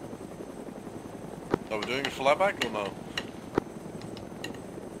 Are we doing a flyback or no?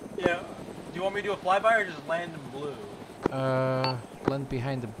 Yeah. Do you want me to do a flyby or just land in blue? Land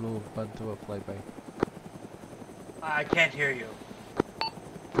behind the blue, but do a flyby. I can't hear you.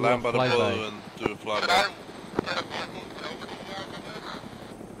 Land by the flyby. blue and do a flyback.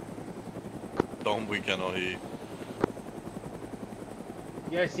 Dom, we cannot hear you.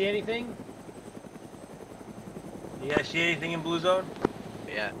 You guys see anything? You guys see anything in blue zone?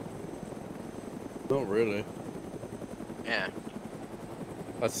 Yeah. Not really. Yeah.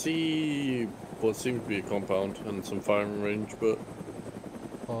 I see what seems to be a compound and some firing range, but...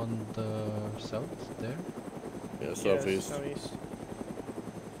 On the south, there? Yeah, southeast. Southeast.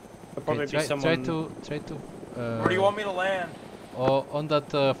 Okay, Probably try, be someone... try to... Where do you want me to land? Oh, on that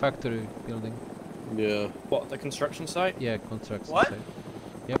factory building. Yeah. What, the construction site? Yeah, construction What? site.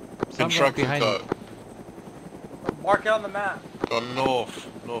 Yep. Somewhere Construction behind site. you. Mark it on the map. Go north.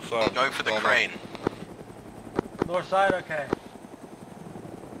 North side. Go for the crane. North side, okay.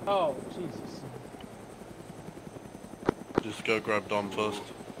 Oh, Jesus. Just go grab Dom first.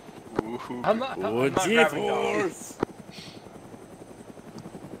 I'm not Oh, grabbing Dom. G-force!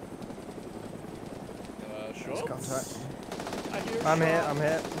 Lost Shots? contact. I'm here, I'm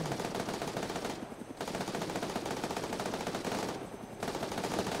here.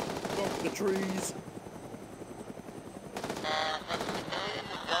 Fuck the trees!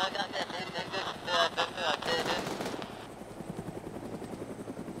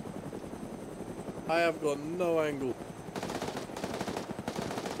 I have got no angle.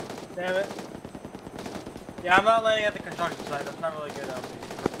 Damn it. Yeah, I'm not landing at the construction site. That's not really good LP.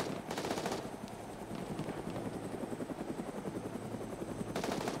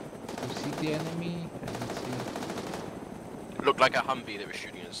 You see the enemy? I don't see. It looked like a Humvee that was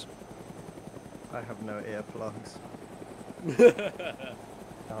shooting us. I have no earplugs.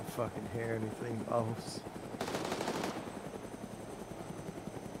 Can't fucking hear anything else.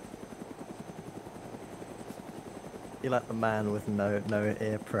 You're like the man with no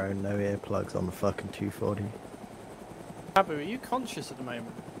ear pro, no earplugs on the fucking 240. Abu, are you conscious at the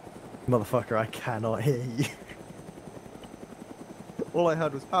moment? Motherfucker, I cannot hear you. All I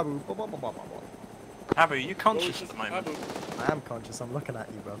heard was Abu. Abu, are you conscious at the moment? I am conscious, I'm looking at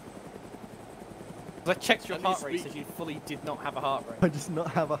you, bro. I checked your heart rate, said you fully did not have a heart rate. I just not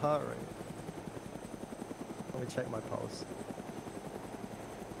have a heart rate. Let me check my pulse.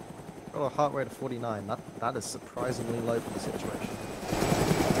 Got a heart rate of 49. That is surprisingly low for the situation.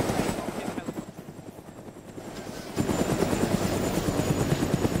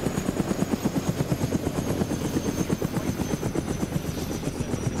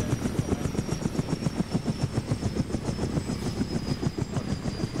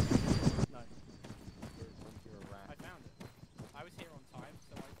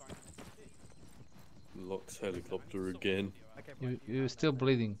 Locked helicopter again. You're still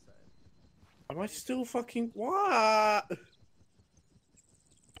bleeding. Am I still fucking... What?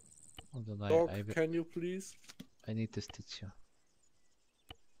 Hold on, Dog, can you please? I need to stitch you.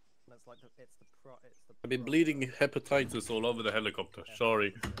 I've been bleeding hepatitis all over the helicopter.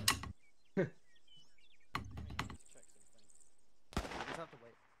 Sorry. You just have to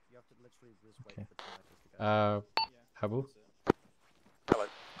wait. You have to literally just wait for the teenagers to go. Habu?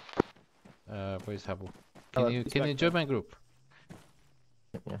 Hello. Where's Habu? Hello. Can you join my group?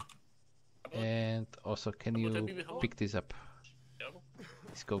 Yeah. And also, can you pick this up?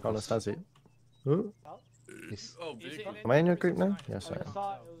 This goggles. Carlos has it. Ooh. This. Am I in your group now? Yes, I am.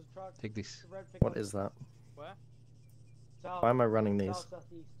 Take this. What is that? Why am I running these?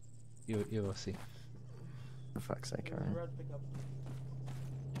 You will see. For fuck's sake, alright.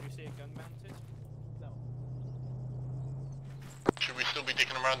 Did you see a gun mounted? No. Should we still be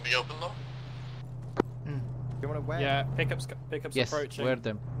taking them around the open though? You want to wear? Yeah, pickups Yes, approaching. wear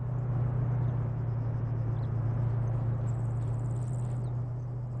them.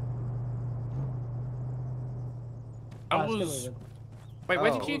 Wait,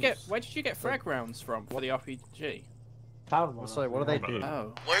 where did you get frag rounds from for the RPG? Found one. So what do they do?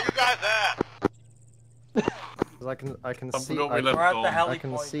 Oh. Where you guys at? Because I can see. forgot we left We're at the Dom. heli I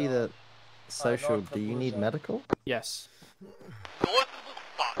can point, see though. that. Social. north of Do you Blue need Zone. medical? Yes. North of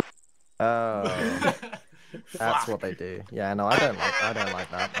the Oh. That's what they do. Yeah, no, I don't like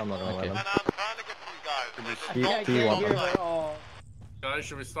that. I'm not gonna wear them. And I'm trying to get you guys. Do you want them? Guys,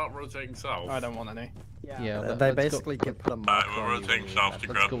 should we start rotating south? I don't want any. Yeah. They let's basically get put a mark we're on you rotating when you south have to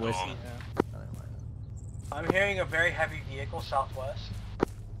them. grab go Dom. west. I don't like that. I'm hearing a very heavy vehicle southwest.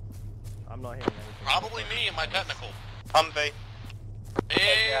 I'm not hearing anything. Probably me and my technical. Humvee.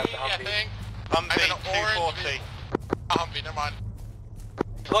 Hey, Yeah, the I Humvee. think. Humvee 240. Humvee, never mind.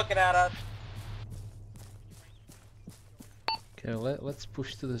 He's looking at us. Okay, let's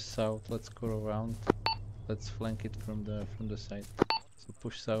push to the south. Let's go around. Let's flank it from the side. So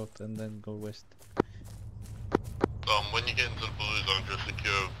push south and then go west. When you get into the blue zone, just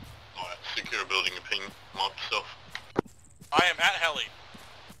secure building and ping mark stuff. I am at heli.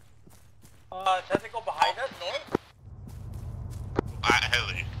 Tentacle behind us.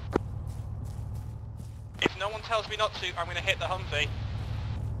 Heli. If no one tells me not to, I'm gonna hit the Humvee.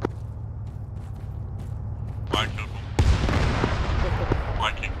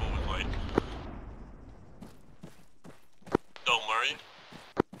 My kickball was late. Don't worry.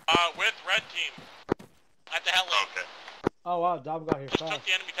 With red team. At the heli. Okay. Oh wow, Dom got here Just fast. took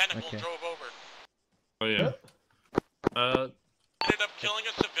the enemy tentacle and drove over. Oh yeah. Ended up killing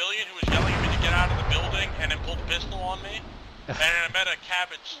a civilian who was yelling at me to get out of the building and then pulled a pistol on me. And I met a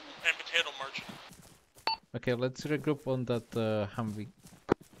cabbage and potato merchant. Okay, let's regroup on that Humvee.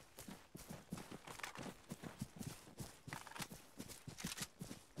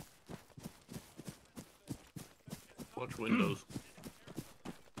 Watch windows.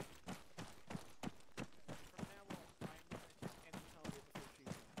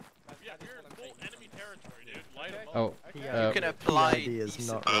 Yeah, we're in full enemy territory, dude. Light them up. Oh, You can apply is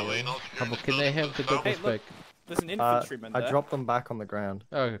not decent- really. Hubble, can I have the goggles look, back? There's an infantryman there. I dropped them back on the ground.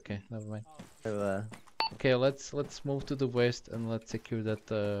 Oh, okay, never mind. Over there. Okay, let's move to the west and let's secure that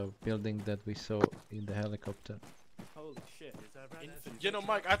building that we saw in the helicopter. Holy shit. You know,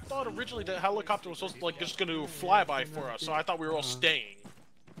 Mike, I thought originally the helicopter was supposed to, like, just gonna fly by for us, so I thought we were all staying.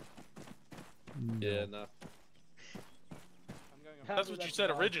 Yeah, nah. That's what you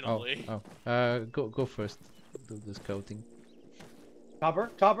said originally. Go first. Do the scouting.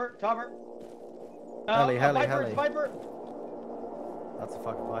 Topper. Heli. Viper. That's a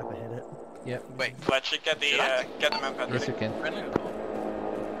fucking Viper, hit it. Yep. Wait, Fletcher, get the map out. Yes, you can.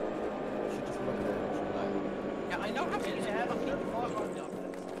 Yeah, I know how to use it.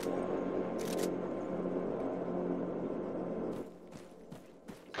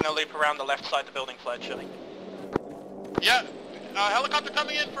 Gonna loop around the left side of the building, Fletcher. Yeah, helicopter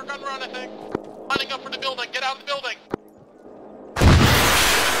coming in for gun run, I think. Lining up for the building. Get out of the building.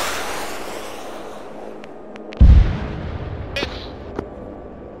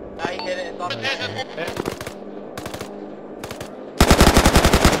 I hit it. It's on the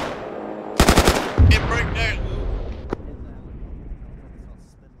Get break there.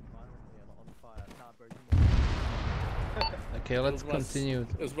 Okay, let's continue.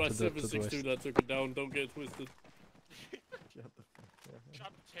 It was my to the 762 west. that took it down. Don't get twisted.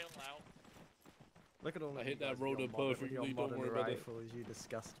 Chop the tail out. Look at all I of hit you that guys with rotor your mod- with perfectly, your don't modern worry about it. rifles, you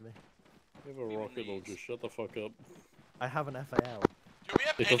disgust me. You have a rocket launcher. Shut the fuck up. I have an FAL. Do we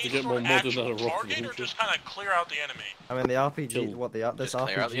have It any doesn't get sort more of modern actual than a rocket target, or launcher. just kind of clear out the enemy? I mean, the RPG, Kill. this Just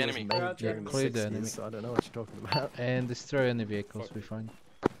clear out RPG the was enemy. made during the Clear the 60s, enemy. so I don't know what you're talking about. And destroy any vehicles, we find.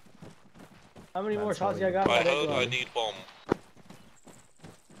 How many more That's shots all you got? I That heard I egg need bomb.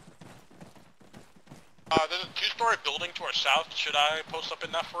 There's a two-story building to our south. Should I post up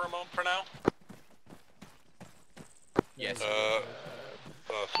in that for a moment for now? Yes. So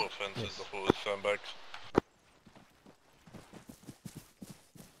fences before the sandbags.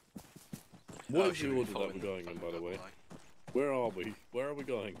 What is the order that we're going in, by the way? Where are we? Where are we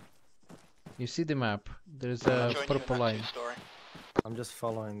going? You see the map? There's a purple line. I'm just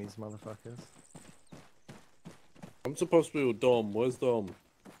following these motherfuckers. I'm supposed to be with Dom. Where's Dom?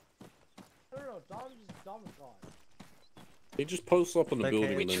 I don't know. Dom's gone. He just posts up on the Okay, building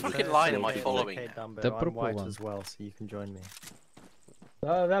and Which then fucking just line am I floats following? Okay, Dumbo, The I'm purple white one. as well, so you can join me.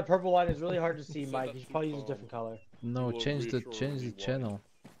 That purple line is really hard to see, Mike. You should probably use a different color. No, You will change the reassuringly white. channel.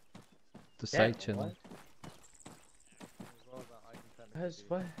 The Yeah, side channel.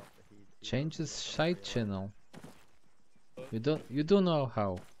 What? Change the side channel. You don't know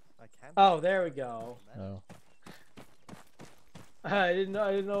how. Oh, there we go. Oh. I didn't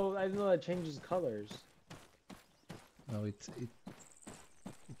know that changes colors. No, it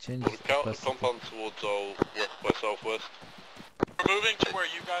changes the opacity. Compound towards our west southwest. We're moving to where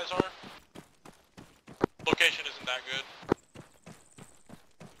you guys are. Location isn't that good.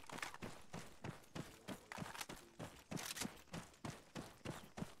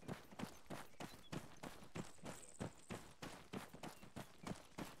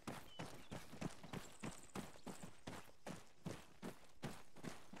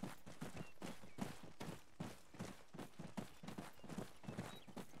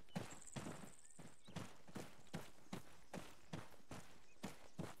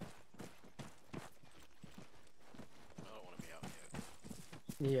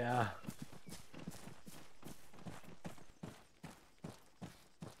 Yeah.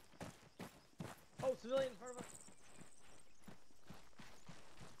 Oh, civilian in front of us.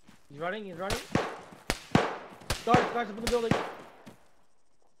 He's running. Guards up in the building.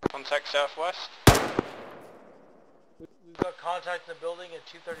 Contact southwest. We've got contact in the building at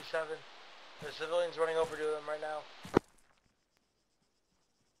 237. There's civilians running over to them right now.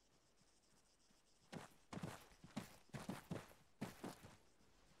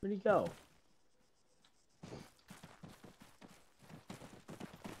 Where'd he go?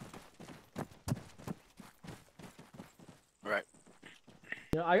 Right.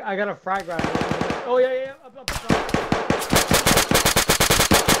 You know, I got a frag round. Oh yeah, up.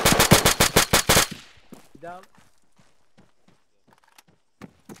 Down.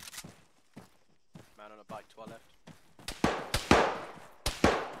 Man on a bike to our left.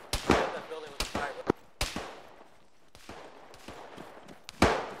 That building was fire.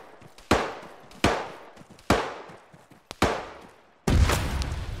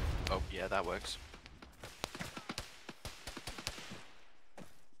 Oh, yeah, that works.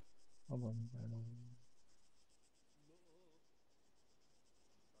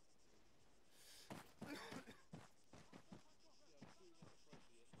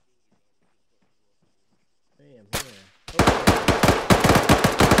 Hey, I'm here.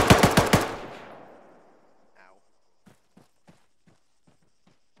 Ow.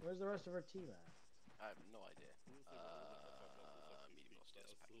 Where's the rest of our team at? I have no idea. Medium upstairs.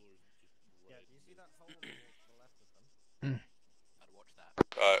 Yeah, do you see that hole to the left of them? I'd watch that.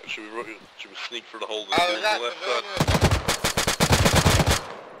 Should we sneak through the hole Oh, that's on that the left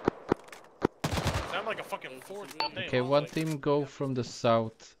side? Sound like a fucking forge. Okay, one team go from the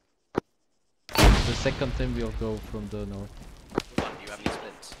south. The second team will go from the north. Do you have any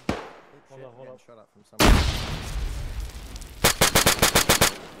splints? Hold on. Shut up from somewhere.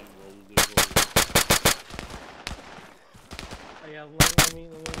 Oh yeah, let me.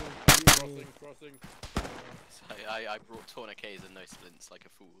 Crossing. I brought tourniquets and no splints like a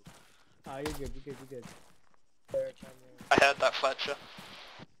fool. Ah, you're good. I heard that, Fletcher.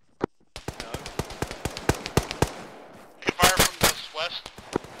 No. You can fire from this west.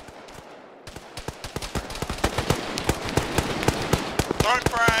 Throwing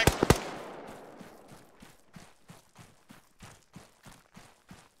frag!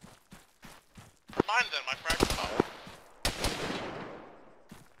 Mine then, my frag. Oh.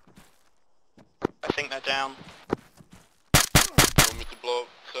 I think they're down. Want me to blow up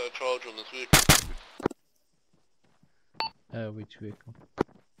charge on this vehicle? Which vehicle?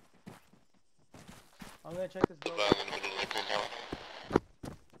 I'm gonna check this The building. van in the middle of the compound.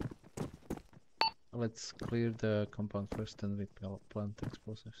 Let's clear the compound first and we plant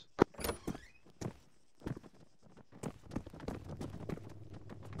explosives.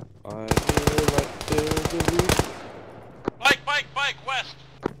 I feel like there's a reason. Bike, west!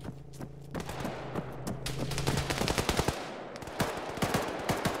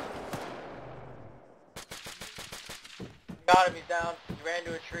 Got him, he's down. He ran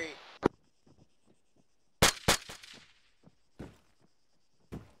to a tree. Did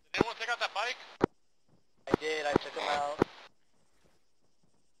anyone take out that bike? I did, I took him out.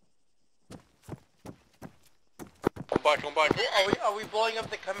 I'm back. Are we blowing up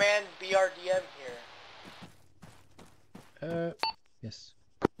the command BRDM here? Yes.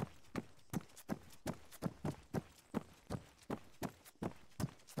 Did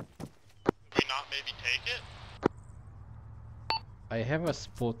we not maybe take it? I have a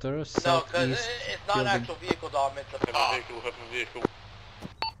spotter No, southeast because it's not an building. actual vehicle, Dom, it's a Have a vehicle.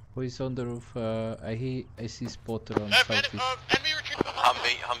 Who is on the roof? I see spotter on southeast. Enemy retreat!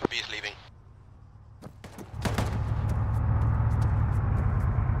 Humvee is leaving.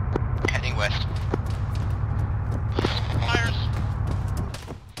 Heading west. Fires!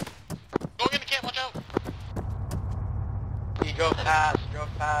 Going into camp, watch out! He drove past.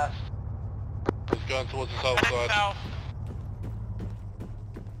 He's going towards the south Heading side. south.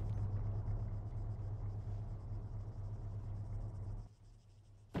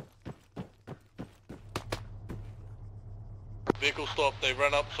 Vehicle stopped, they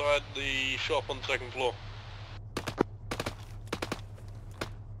ran outside the shop on the second floor.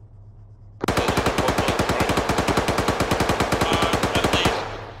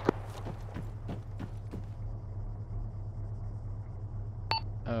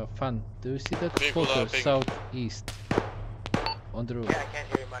 Fun. Do you see that Vehicle spotter ping. southeast on the roof? Yeah, I can't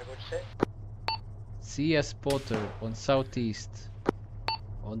hear you, Mike. What'd you say? See a spotter on southeast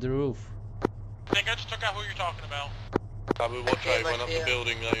on the roof. I think I just took out who you're talking about. Taboo, watch out, he went up the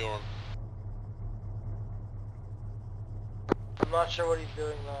building that you're on. I'm not sure what he's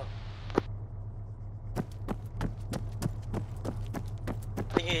doing though. I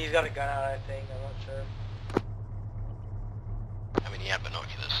think he's got a gun out, I think. I'm not sure. I mean, he had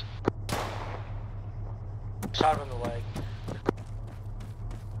binoculars. Shot him in the leg.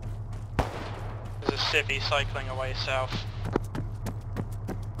 There's a civvy cycling away south.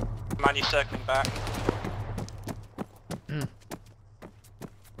 Mind you circling back.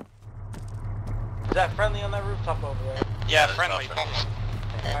 Is that friendly on that rooftop over there? Yeah, friendly.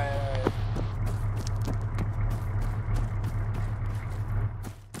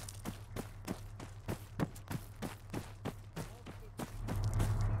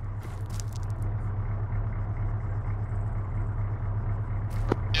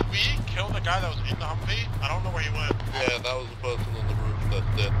 Did we kill the guy that was in the Humvee? I don't know where he went. Yeah, that was the person on the roof that's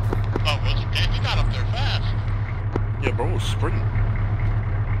dead. Oh, was it? Damn, he got up there fast. Yeah, bro, was sprinting.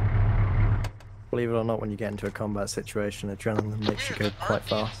 Believe it or not, when you get into a combat situation, adrenaline makes you go quite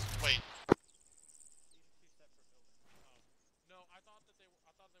fast. Wait.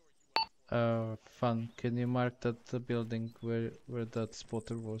 Fun. Can you mark that building where that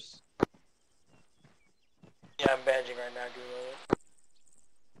spotter was? Yeah, I'm badging right now, Google it.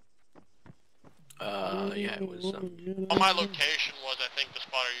 Yeah, it was. On my location was, I think, the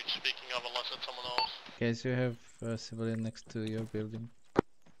spotter you're speaking of, unless it's someone else. Guys, you have a civilian next to your building.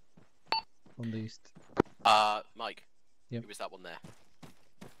 On the east. Mike. Yep. Who was that one there?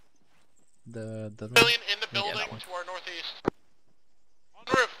 The Civilian in the building to our northeast. On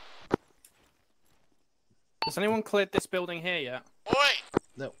the roof. Has anyone cleared this building here yet? Oi!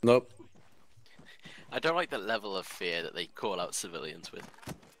 No. Nope. I don't like the level of fear that they call out civilians with.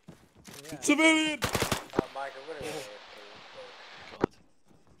 Yeah. Civilian! Michael, what is it? God.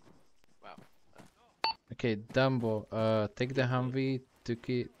 Wow. Okay, Dumbo, take the Humvee,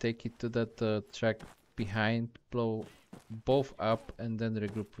 take it to that track behind, blow both up, and then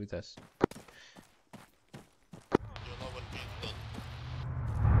regroup with us.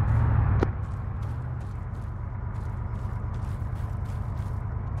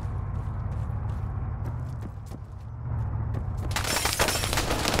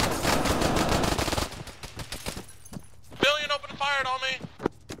 Civilian opened fire on me!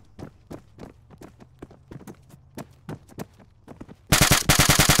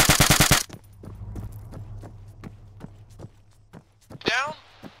 Down?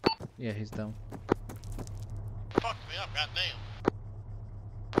 Yeah, he's down. Fuck me up, goddamn.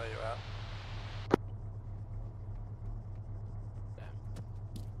 Where you at?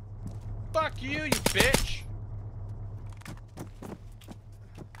 Fuck you, you bitch!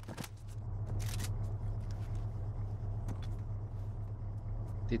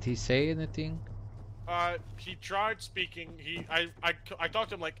 Did he say anything? He tried speaking. I talked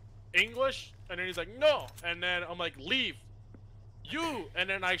to him like English, and then he's like, no, and then I'm like, leave, you, and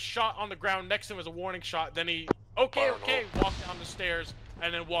then I shot on the ground next to him as a warning shot. Then he, okay, walked down the stairs,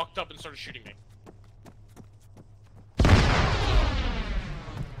 and then walked up and started shooting me.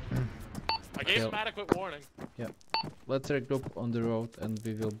 I gave him adequate warning. Yep. Let's regroup on the road, and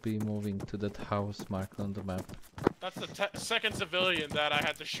we will be moving to that house marked on the map. That's the second civilian that I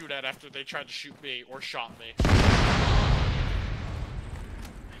had to shoot at after they tried to shoot me or shot me.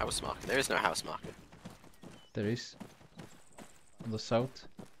 House marker. There is no house marker. There is. On the south.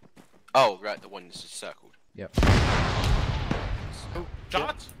 Oh, right, the one that's just circled. Yep. Oh,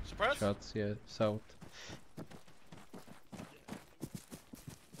 shots? Suppress? Shots, yeah, south.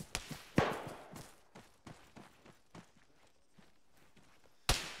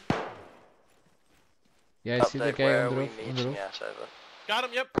 Yeah, I see the guy on the roof. On the roof. Got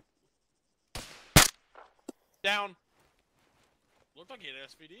him, yep. Down. Looked like he had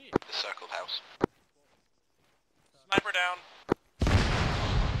SPD. The circled house. Sniper down.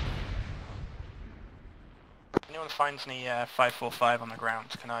 Anyone finds any 545 on the ground,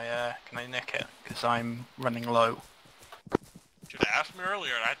 can I nick it? Because I'm running low. Should have asked me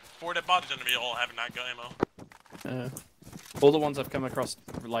earlier. I had 4 dead bodies under me all having that gun ammo. All the ones I've come across,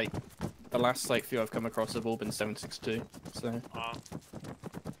 like, the last few I've come across have all been 7.62, so...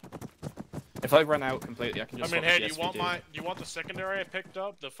 If I run out completely, I can just I mean, hey, do SVD. you want the secondary I picked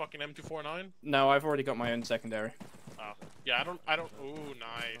up? The fucking M249? No, I've already got my own secondary. Oh. Yeah, I don't... Ooh,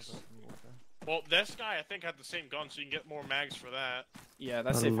 nice. Well, this guy, I think, had the same gun, so you can get more mags for that. Yeah,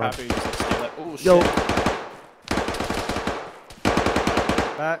 that's if Habu doesn't steal it. Oh, shit. Yo.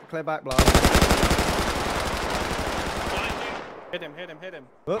 Back, clear back, blind. Hit him, hit him, hit him.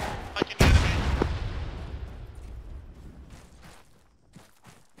 Whoop.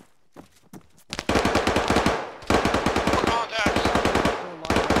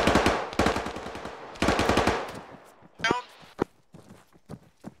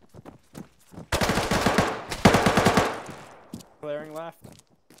 Clearing left.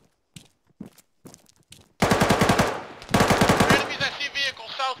 Enemies, I see vehicle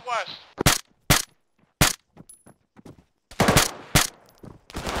southwest.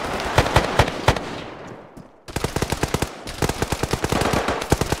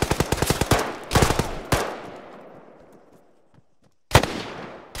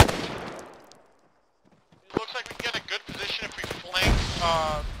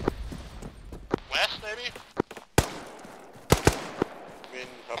 in,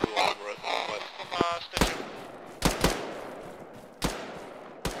 have a look over it. Stitching.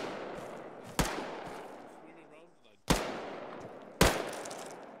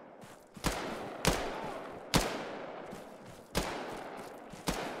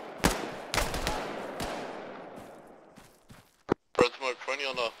 Red smoke 20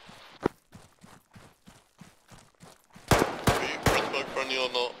 or not? Red smoke 20 or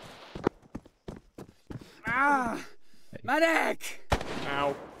not? Ah! Medic!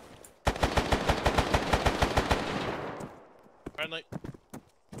 Ow. Friendly.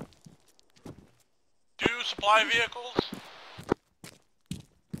 Two supply vehicles.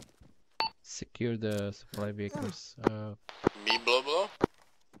 Secure the supply vehicles. Me blah blah.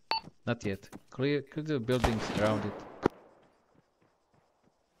 Not yet. Clear the buildings around it.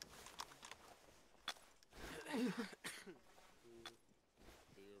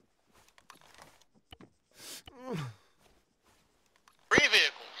 Three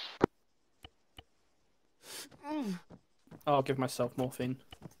vehicles. I'll give myself morphine.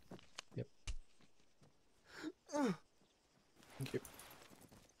 Yep. Thank you.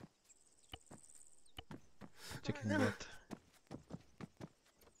 Checking blood.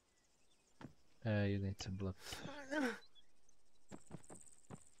 You need some blood.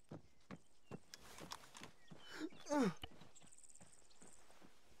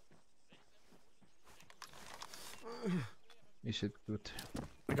 You should good.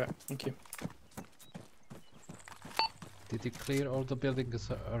 Okay, thank you. Did you clear all the buildings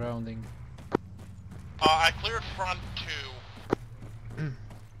surrounding? I cleared front 2.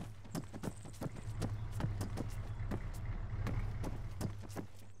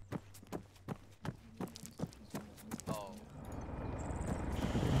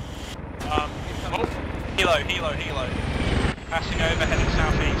 Helo. Passing over, heading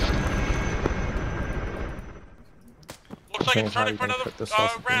southeast. Looks like it's turning for another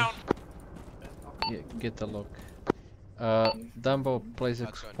round. Yeah, get the lock. Dumbo, place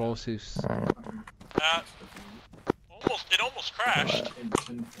explosives. It almost crashed.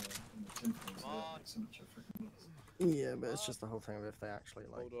 Yeah, but it's just the whole thing of if they actually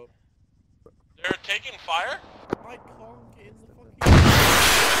like. Hold up. They're taking fire? I can't get in the fucking...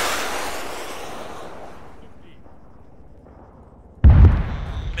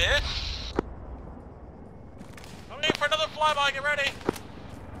 Miss? Coming in for another flyby, get ready!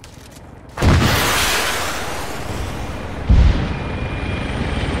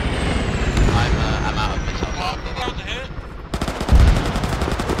 I'm out of missiles. Round to hit.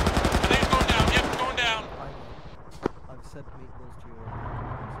 I think it's going down, yep, it's going down. I've said meatballs to you.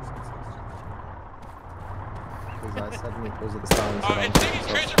 Because I said meatballs at the start. It's taking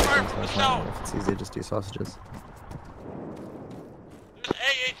tracer fire from the south. If it's easier, just do sausages. There's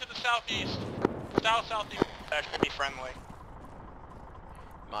AA to the southeast. Southeast. That should be friendly.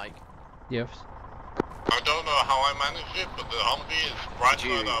 Mike. Yes. I don't know how I managed it, but the Humvee is right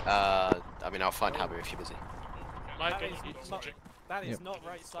side up. I mean, I'll find Habu if you're busy. Mike, that is not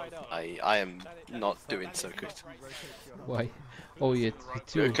right side up. I am not doing so good. Why? Oh yeah,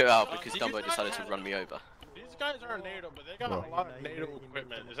 too. Go out because Dumbo decided to run me over. These guys are NATO, but they got a lot of NATO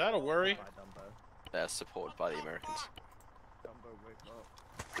equipment. Is that a worry? They're supported by the Americans. Dumbo, wake up.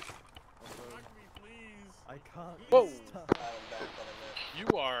 I can't. Whoa! You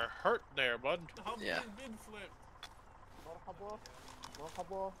are hurt there, bud. Yeah.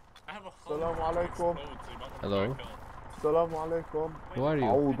 I have a Assalamu alaikum. Hello. Assalamu alaikum. Who are you?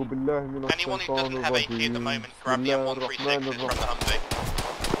 أعوذ بالله من Anyone who doesn't have AP at the moment, grab the M136 from the Humvee.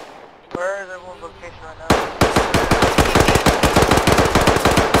 Where is everyone's location right now?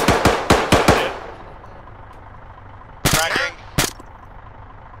 Tracking.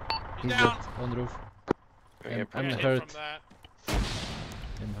 He's down. dead on roof. I'm Hit hurt. from that.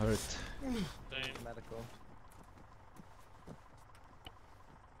 I'm hurt. Medical.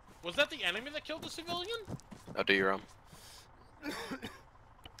 Was that the enemy that killed the civilian? I'll do your own.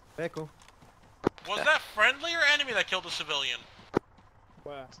 Vehicle. Was that friendly or enemy that killed the civilian?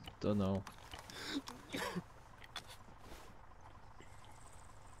 Where? Don't know.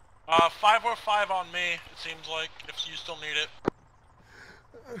 545 on me, it seems like, if you still need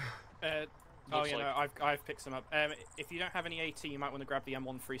it. Oh, you know, I've picked some up. If you don't have any AT, you might want to grab the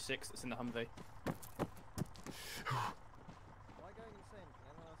M136 that's in the Humvee. Why going insane? Can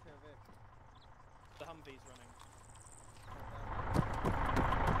anyone else hear a vehicle? The Humvee's running.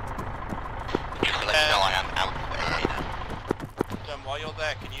 While you're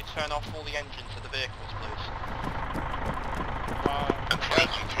there, can you turn off all the engines of the vehicles, please? And freeze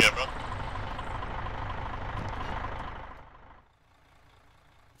them together.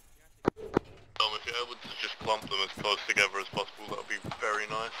 If you're able to just clump them as close together as possible, that would be very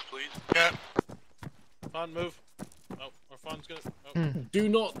Yes, please. Okay. Fun, move. Oh, our fun's gonna. Oh. Do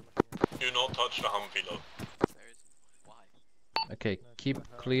not touch the Humvee, though. Okay, keep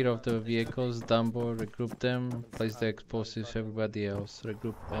clear of the vehicles. Dumbo, regroup them. Place the explosives. Everybody else,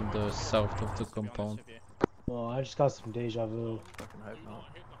 regroup on the south of the compound. Well, I just got some deja vu. Fucking hope not.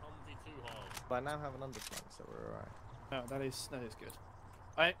 But I now have an underflank, so we're alright. Oh, that is good.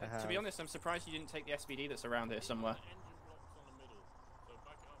 To be honest, I'm surprised you didn't take the SVD that's around here somewhere.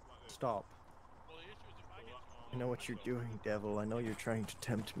 Stop. I know what you're doing, Devil. I know you're trying to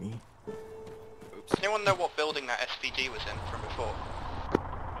tempt me. Does anyone know what building that SVD was in from before?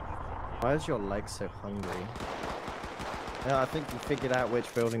 Why is your leg so hungry? Yeah, I think you figured out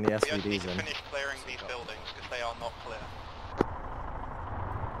which building the We SVD's need to in. finish clearing these buildings because they are not clear.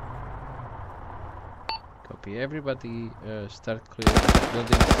 Copy. Everybody, start clearing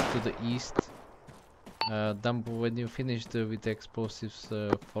buildings to the east. Dumbo, when you finish with the explosives,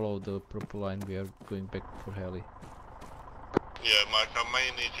 follow the purple line. We are going back for heli. Yeah, Mike, I may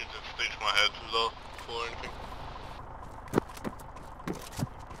need you to stitch my head though for anything.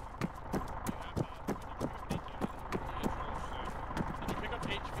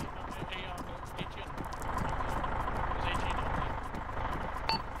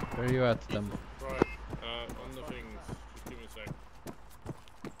 Where are you at, Dumbo? Right, on the things. Just give me a sec.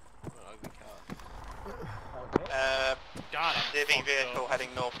 Civvy vehicle heading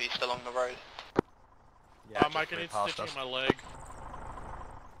northeast along the road. Yeah, Mike, I need stitching in my leg.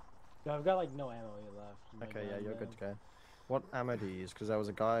 Yeah, I've got like no ammo left. Okay, yeah, you're good to go. What ammo do you use? Because there was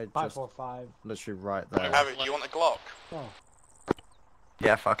a guy just 545. literally right there. Harry, do you want a Glock? Oh.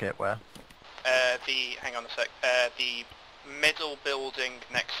 Yeah, fuck it, where? Hang on a sec. The middle building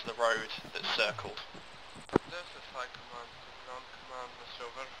next to the road that's circled. This is High Command, Mr.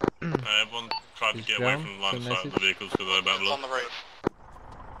 Over. Everyone try to Is get away ground from the line the side of the message? vehicles because they're about It's on the road.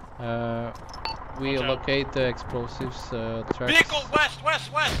 We locate the explosives tracks. Vehicle west.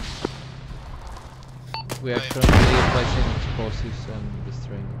 We are currently placing explosives and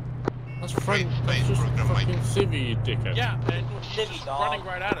destroying them. That's just fucking civvy, you dickhead. Yeah, and he's just running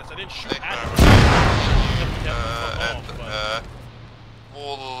right at us. I didn't shoot at him.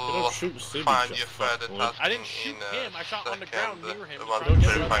 We'll find you further tasks I didn't shoot him. I shot on the ground near him. Once Trying we to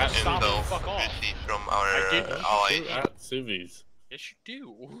verify get him to stop and intel fuck off. received from our Shoot ally. at civvies. Yes, you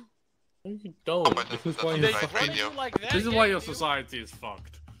do. No, you don't. This is why, this is why your society is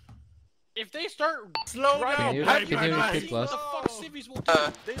fucked. If they start Slow driving, down, Can you what repeat the last? fuck civvies will do?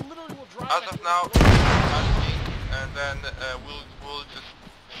 They literally will drive. As of now, and then we'll just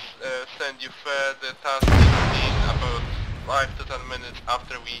send you further tasks in about 5 to 10 minutes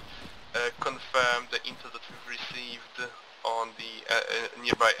after we confirm the intel that we've received on the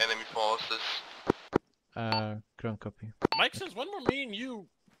nearby enemy forces. Ground copy. Mike says, when were me and you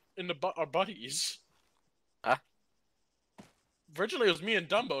in our buddies? Huh? Originally it was me and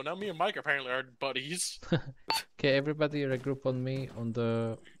Dumbo, now me and Mike apparently are buddies. Okay, everybody regroup on me on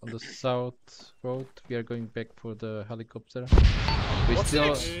the south road. We are going back for the helicopter. We are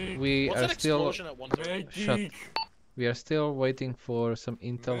still We are still waiting for some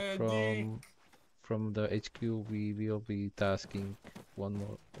intel from the HQ. We will be tasking one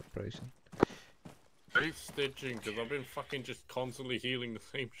more operation. Very stitching, because I've been fucking just constantly healing the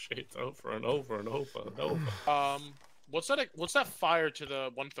same shit over and over and over and over. What's that fire to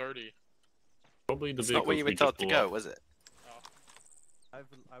the 130? Probably the It's not where you were told to go, was it?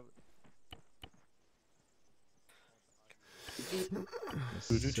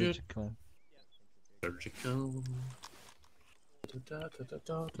 Surgical. Surgical.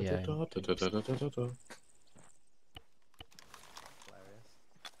 Yeah.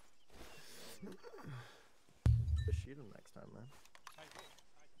 Shoot him next time, man.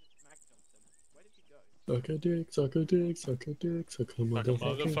 Suck a dick, suck a dick, suck a dick, suck a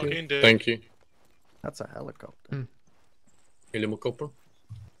motherfucking dick. Thank you. That's a helicopter. Helicopter?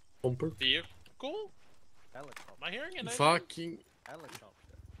 Pumper? Vehicle? Helicopter. Am I hearing it? Fucking... Helicopter.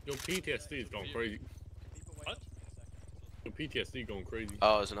 Your PTSD is going crazy. What? Your PTSD going crazy.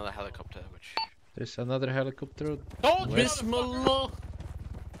 Oh, there's another helicopter, which... There's another helicopter. Bismillah!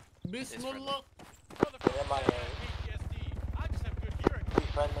 Bismillah! I just have good hearing.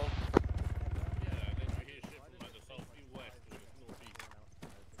 Friendly.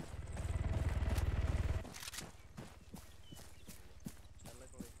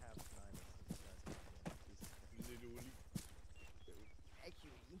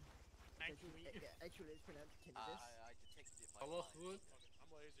 Actually, it's pronounced tinnitus. I detected it by I'm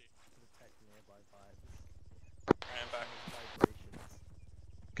lazy. Detect nearby vibes. I am back. Vibrations.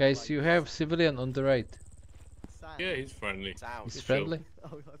 Guys, you have civilian on the right. Sam, Yeah, he's friendly. He's friendly?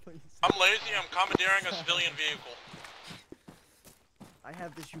 I'm lazy, I'm commandeering a civilian vehicle. I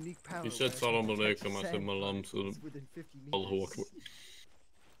have this unique power. He said Salam alaikum, I said Malam Salam. Allahu Akbar.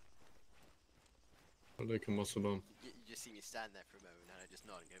 Alaikum assalam. You just see me stand there for a moment and I just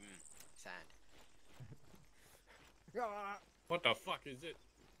nod and go, sand. What the fuck is it?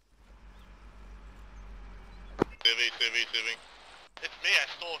 Civvy. It's me, I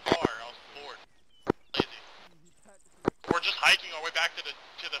stole a car, I was bored. Lazy. We're just hiking our way back to the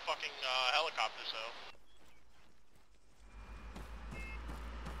fucking helicopter, so.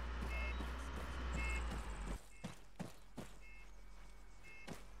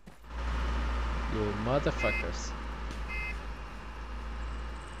 You motherfuckers.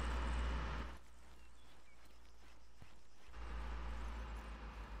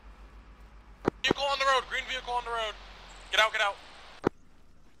 Vehicle on the road, green vehicle on the road. Get out.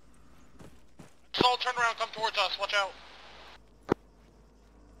 Saul, turn around, come towards us, watch out.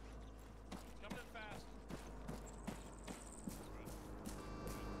 Coming in fast.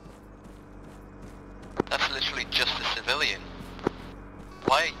 That's literally just a civilian.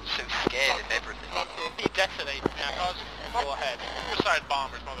 Why are you so scared of everything? He detonated now. Go ahead. Suicide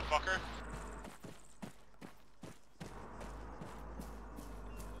bombers, motherfucker.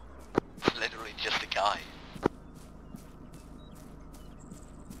 It's literally just a guy.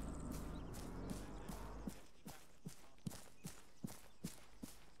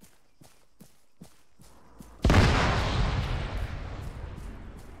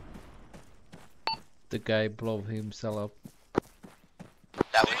 The guy blew himself up.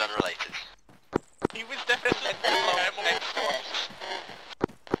 That was unrelated. He was definitely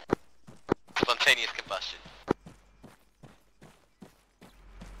Spontaneous combustion.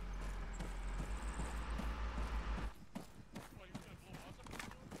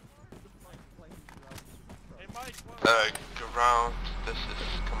 Ground, this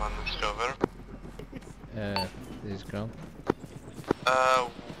is Commander Stover. This is ground.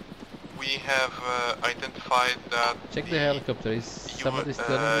 We have identified that Check the helicopter, is somebody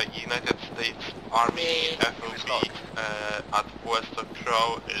still in it? United States Army FOB at west of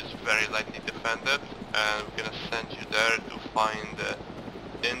Crow is very lightly defended, and we're gonna send you there to find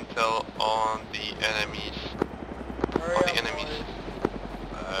intel on the enemies,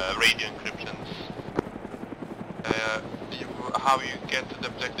 radio encryptions. How you get to the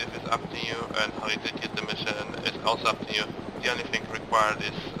objective is up to you, and how you execute the mission is also up to you. The only thing required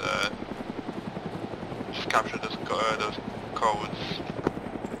is just capture those codes.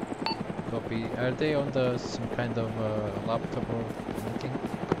 Copy. Are they on some kind of laptop or anything?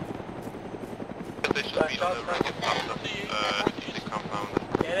 They should be on the rugged laptop in the compound.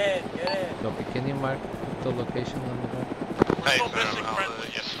 Get in. Copy. Can you mark the location on the map? Hey, sir,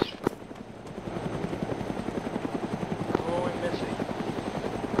 yes. Going missing.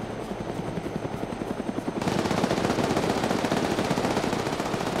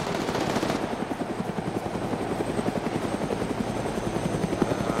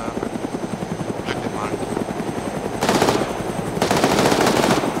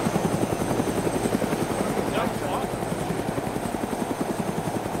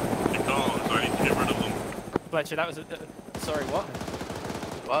 Fletcher, that was a... sorry, what?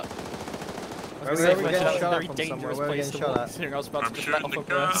 What? I was going to say, Fletcher, that was a very dangerous place to walk, considering I was about to just let off a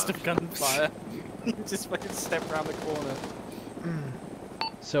burst of gunfire. Just fucking step around the corner.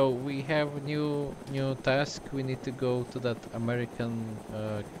 So we have a new task. We need to go to that American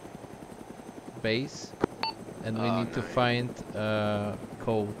base, and we need to find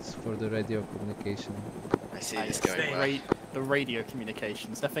codes for the radio communication. I see this going well. The radio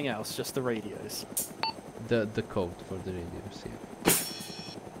communications, nothing else, just the radios. The code for the radios, yeah.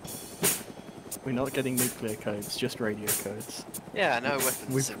 We're not getting nuclear codes, just radio codes. Yeah, no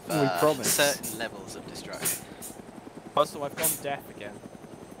weapons of promised. certain levels of destruction. Also, I've gone deaf again.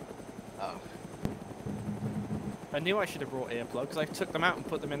 Oh. I knew I should have brought earplugs. I took them out and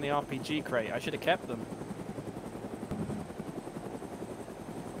put them in the RPG crate. I should have kept them.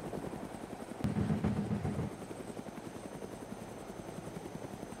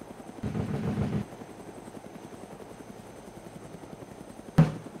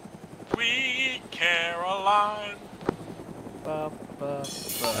 Caroline.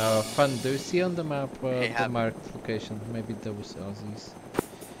 Fun. Do you see on the map the marked location? Maybe those Aussies.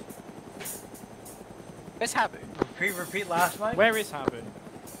 Where's Habu? Repeat last night. Where is Habu?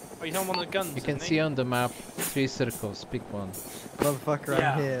 Oh, he's on one of the guns. You can see on the map 3 circles. Pick one. Motherfucker,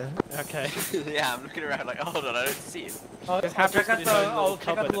 I'm here. Okay. Yeah, I'm looking around like, hold on, I don't see him. I'll check out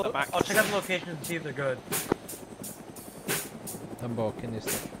the location and see if they're good. Dumbo, can you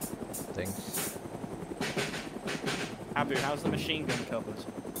stop? Thanks. Abu, how's the machine gun covered?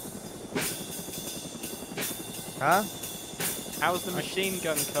 Huh? How's the machine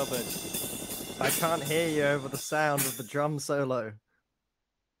gun covered? I can't hear you over the sound of the drum solo.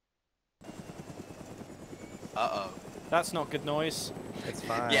 Uh-oh. That's not good noise. It's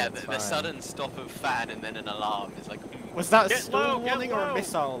fine. Yeah, it's the fine. sudden stop of fan and then an alarm is like... Was that a Get stall low, warning get or a low.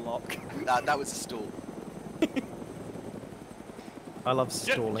 missile lock? That was a stall. I love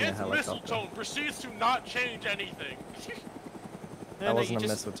stalling a Gets helicopter. missile tone, proceeds to not change anything. That wasn't you a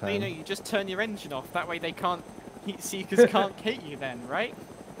just, missile tone. You know, you just turn your engine off. That way they can't... Heat seekers can't hit you then, right?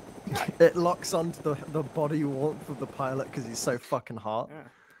 It locks onto the body warmth of the pilot because he's so fucking hot. Yeah.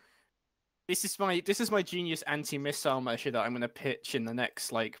 This is my genius anti-missile measure that I'm gonna pitch in the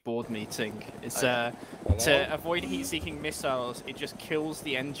next board meeting. It's to avoid heat-seeking missiles. It just kills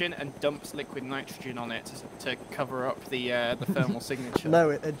the engine and dumps liquid nitrogen on it to cover up the thermal signature. No,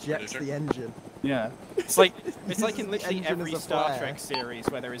 it ejects the engine. Yeah, it's like Uses in the literally engine every as a Star flare. Trek series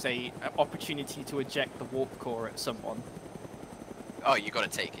where there is a opportunity to eject the warp core at someone. Oh, you gotta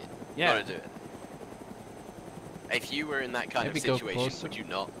take it. Yeah. You gotta do it. If you were in that kind Maybe of go situation, closer. would you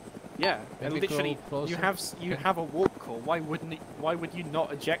not? Yeah, and Maybe go literally, you closer. have a warp core. Why would you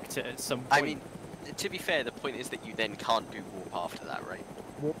not eject it at some point? I mean, to be fair, the point is that you then can't do warp after that, right?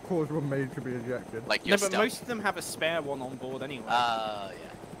 Warp cores were made to be ejected. Like no, your but stuff. most of them have a spare one on board anyway. Yeah.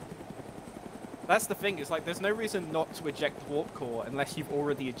 That's the thing. Is there's no reason not to eject the warp core unless you've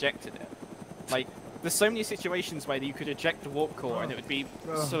already ejected it. Like, there's so many situations where you could eject the warp core and it would be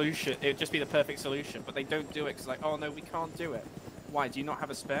solution. It would just be the perfect solution, but they don't do it because oh no, we can't do it. Why? Do you not have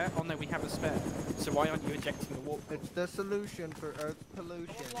a spare? Oh no, we have a spare. So why aren't you ejecting the warp core? It's the solution for Earth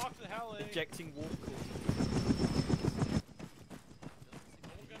pollution. Ejecting warp core.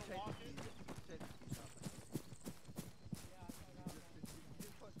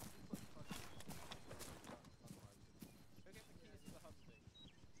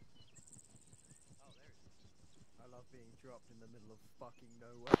 I love being dropped in the middle of fucking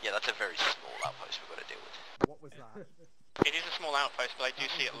nowhere. Yeah, that's a very small outpost we've got to deal with. What was that? It is a small outpost, but I do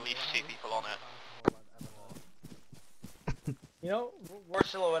see at least 2 people on it. You know, we're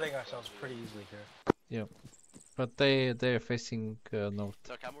silhouetting ourselves pretty easily here. Yeah, but they're facing north.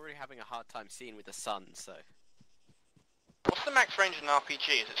 Look, I'm already having a hard time seeing with the sun, so... What's the max range in an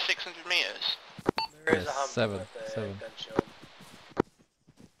RPG? Is it 600 meters? There is Yes, a hump seven. with the 7. gun shield.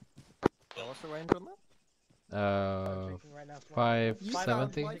 What's the range on that?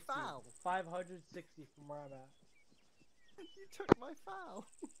 570. 560 from where I'm at. You took my foul.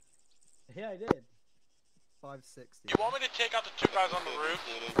 Yeah, I did. 560. You want me to take out the 2 guys on the roof?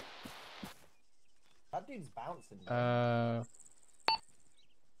 That dude's bouncing.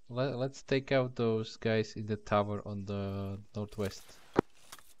 Let's take out those guys in the tower on the northwest.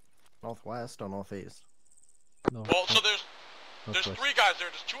 Northwest or northeast? No. Well, so there's northwest. 3 guys there.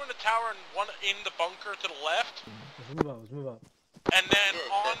 There's 2 in the tower and 1 in the bunker to the left. Let's move up. And then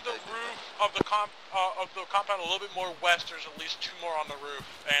on the roof of the compound a little bit more west, there's at least 2 more on the roof.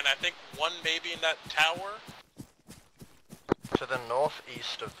 And I think 1 maybe in that tower. To the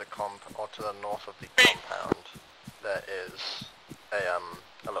northeast of the or to the north of the compound, there is a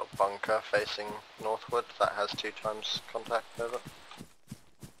little bunker facing northward that has 2 times contact over.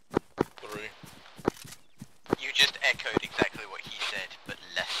 3. You just echoed exactly what he said, but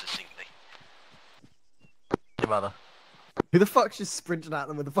less succinctly. Your mother. Who the fuck's just sprinting at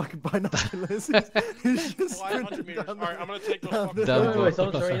them with the fucking binoculars? He's just 500 meters. Alright, I'm gonna take those fucking... Wait,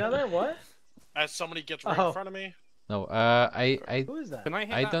 someone's already down there? What? As somebody gets right in front of me. No, Who is that? Can I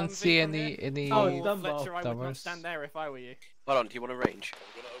hit I that don't Humvee see from any here? Oh, Fletcher, I would not towers. stand there if I were you. Hold on, do you want to range?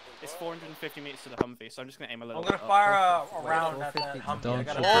 It's 450 meters to the Humvee, so I'm just gonna aim a little I'm bit gonna up. fire a round at that Humvee. Don't I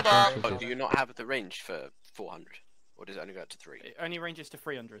gotta shoot it, don't shoot Oh, it. do you not have the range for 400? Or does it only go up to 3? It only ranges to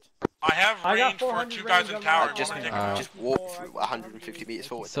 300. I have I got range for 400 2 guys range in on tower. my- Just, on Wanna my- just walk through 150 meters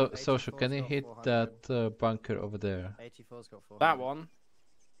forward. So, Social, can you hit that bunker over there? 84's got 400. That one.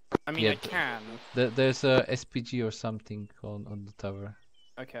 I mean, Yeah, I can. There's a SPG or something on the tower.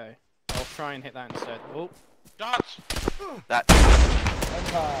 Okay. I'll try and hit that instead. Oh. Dots! That.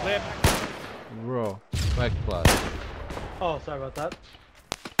 Clear. Raw. Back blast. Oh, sorry about that.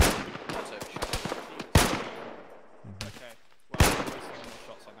 That's overshot. Okay. Well, I'm wasting more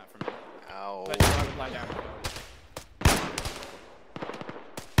shots on that from me. Ow. But I would lie down.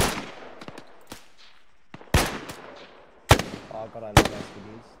 Oh god, I love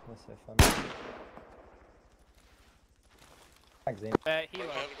SPDs. They're so fun. Thanks, Ian. Helo.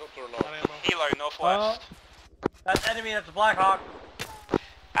 Helo, northwest. That's enemy at the Black Hawk.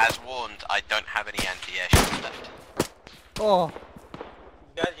 As warned, I don't have any anti-air shots left. Oh!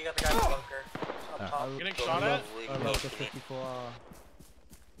 You got the guy in the bunker. top. Getting shot at? I love the 54R.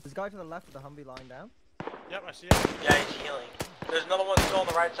 There's a guy to the left with the Humvee lying down. Yep, I see it. Yeah, he's healing. There's another one still on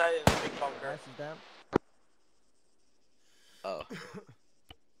the right side in the big bunker. Nice, he's down. Oh.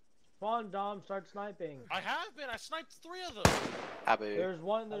 Come on, Dom, start sniping. I have been. I sniped 3 of them. Abu. There's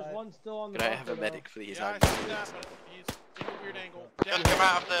one still on the Could I have a bunker, medic, please? Yeah, I I'm see that, but he's in a weird angle. Just come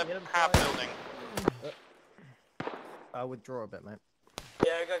out of the hab building. Withdraw a bit, mate.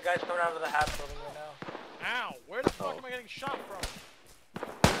 Yeah, we got guys coming out of the hab building right now. Ow! Where the fuck am I getting shot from?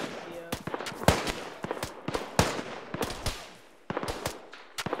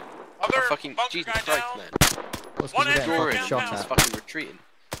 Oh, fucking Jesus Christ, man. What's because we're getting fucking shot He's at? fucking retreating.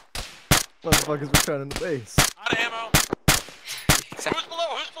 Motherfuckers returning the base. Out of ammo. Who's below?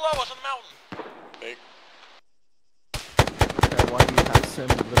 Who's below us on the mountain? Hey. Okay, why do you have so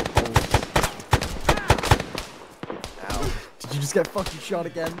many little holes? Ow. Did you just get fucking shot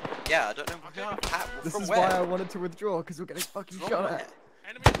again? Yeah, I don't know. This From is where? why I wanted to withdraw, because we're getting fucking From shot where? at.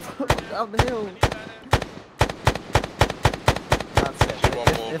 Down the hill. That's it.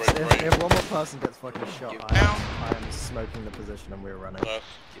 If one more person gets fucking shot, I am smoking the position and we're running.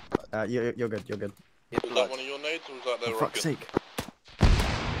 You're good, you're good. Was that one of your nades or was that their For fuck's rocket? sake.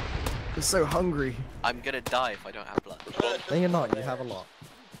 You're so hungry. I'm gonna die if I don't have blood. No, you're not, you have a lot.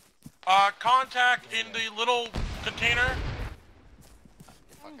 Contact in the little container.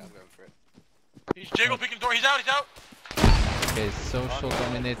 Fuck, I'm going for it. He's jiggle picking the door. He's out. He's out. Okay, social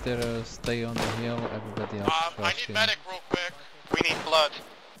dominator, stay on the hill. Everybody else I need rushing. medic real quick. We need blood.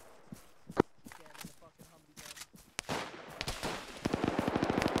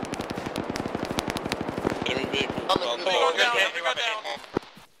 Enemy vehicle. Go down.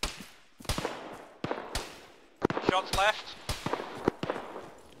 Shots left.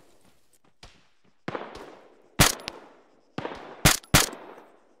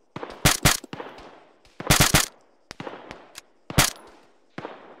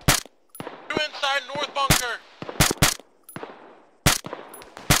 Two inside north bunker.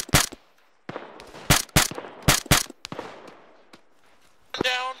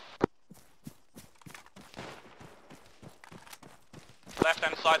 Down. Left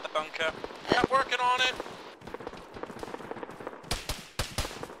hand side the bunker. Yeah, working on it.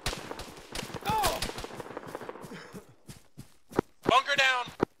 Oh. Bunker down.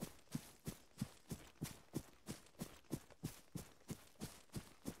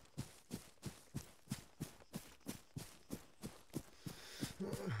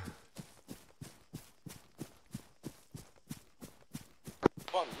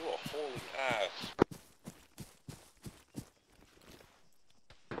 Fun, you're a holy ass.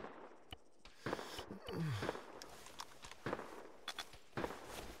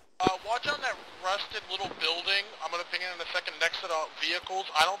 Watch on that rusted little building. I'm gonna ping it in a second next to the vehicles.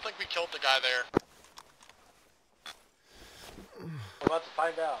 I don't think we killed the guy there. We're about to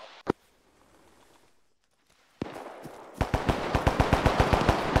find out.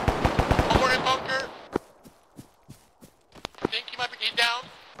 One more in bunker. I think he might be. He's down.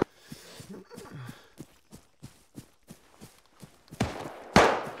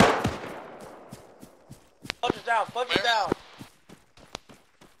 Vulture's down. Vulture's down.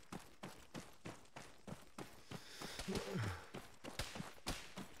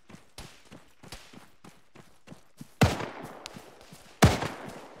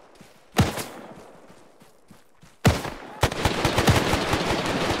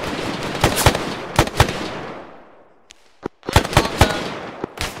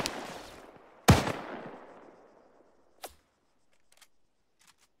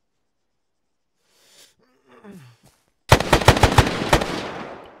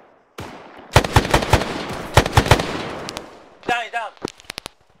 Down, he's down.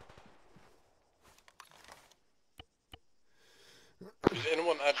 Is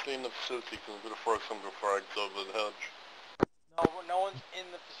anyone actually in the facility? Because I'm going to throw some frags over the hedge. No one's in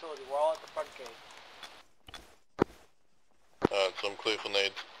the facility. We're all at the front gate. So I'm clear for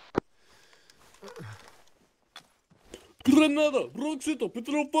nades. Granada! Roxito!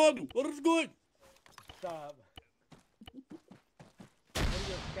 Petropado! Разгонь! Stop. What are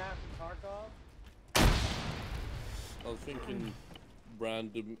you, scat from Tarkov? I was thinking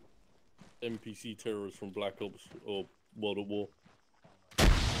random NPC terrorists from Black Ops or World at War.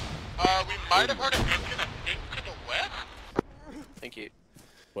 We might have heard an engine to the west. Thank you.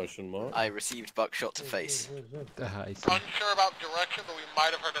 Question mark. I received buckshot to face. Unsure about direction, but we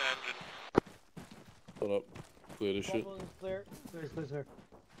might have heard an engine. Hold up. Clear this shit. Clear. Clear.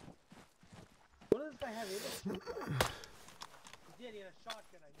 What does this guy have in it? He did, he had a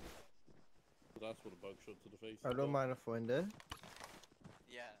shotgun, I knew it. That's what a buckshot to the face. I don't mind if we're in there.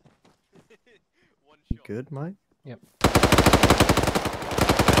 Yeah. You good, mate? Yep.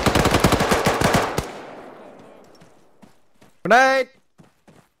 Grenade!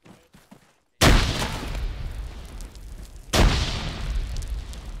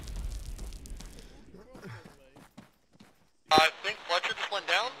 I think Vulture just went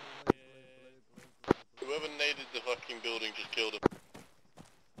down. Whoever naded the fucking building just killed him.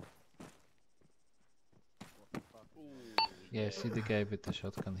 Yeah, see the guy with the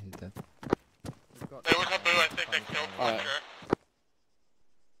shotgun, he's dead. Hey, what's up, Boo? I think they killed Vulture.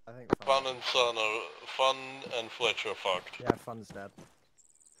 I think Fun and Fletcher are fucked. Yeah, Fun's dead.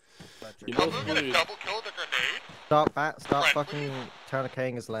 You know, Double kill the grenade? Start Right, fucking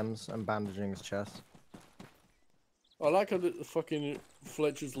tourniqueting his limbs and bandaging his chest. I like how the fucking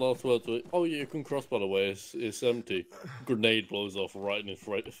Fletcher's last words were, "Oh yeah, you can cross by the way, it's empty." Grenade blows off right in his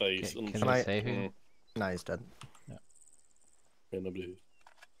face. Can I save him? Nah, he's dead.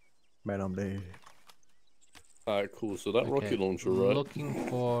 Man, alright, cool. So that rocket launcher, right? Looking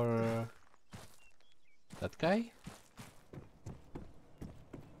for that guy.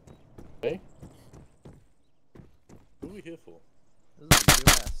 Okay. Who are we here for? This is the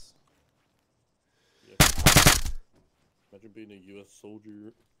US. Imagine being a US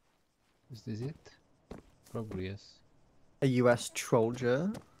soldier. Is this it? Probably yes. A US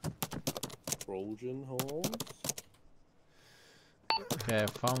Trojan? Trojan horse? Okay, I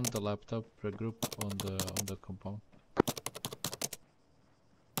found the laptop group on the compound.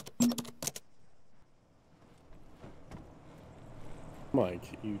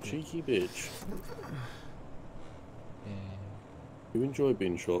 Mike, you cheeky bitch. Yeah. You enjoy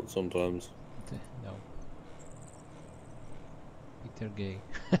being shot sometimes. No. Peter gay.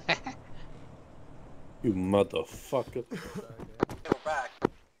 You motherfucker. Go back.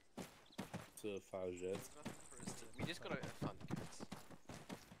 We just gotta find the cats.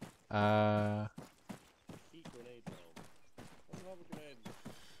 Heat grenade now. I don't have a grenade.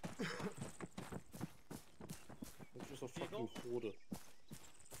 It's just a fucking hoarder.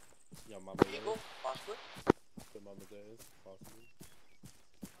 Yeah, mama. Eagle, possibly. The mama there is possibly.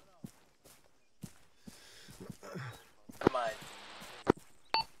 Am I?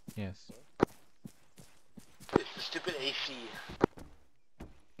 Yes. It's the stupid AC.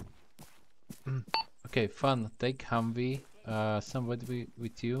 Okay, Fun. Take Humvee. Somebody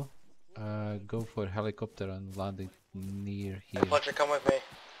with you. Go for helicopter and land it near here. Vulture, come with me.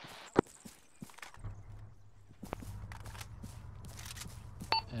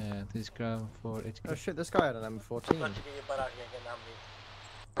 This ground for HQ. Oh shit, this guy had an M14. Vulture, get your butt out here and get an Humvee.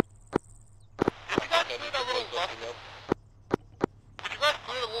 Would you guys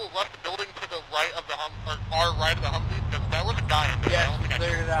clear the little left building to the right of the or far right of the Humvee? Because there was a guy in there. Yes, we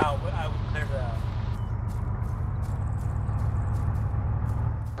cleared it out. I cleared it out.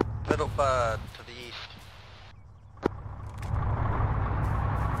 Middle bird to the east.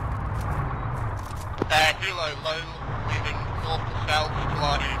 Helo low, leading north to south to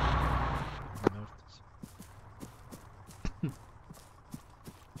our east.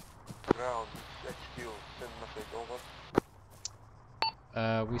 Ground, HQ, send message over.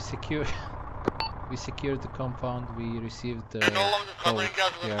 We secured the compound. We received the They're no longer covering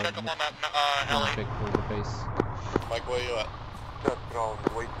guys, we let's are check them on that going heli. back for the base. Mike, where you at? Good ground,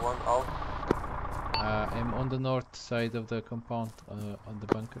 wait one out. I'm on the north side of the compound, on the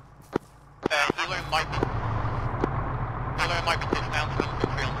bunker. Helo might be sitting down to the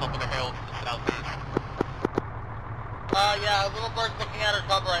tree on top of the hill to the southeast. Yeah, little bird's looking at her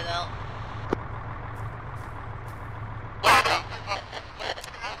cub right now.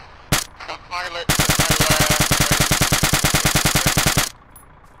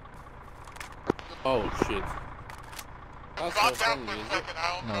 Oh shit. That's not friendly, is it?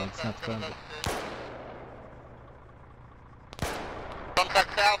 No, it's not friendly.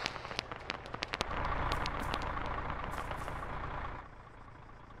 Contact south.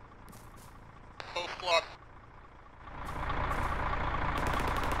 Full squad.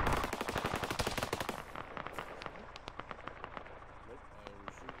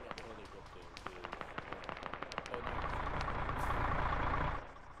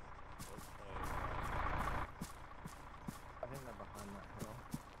 I think they're behind that hill.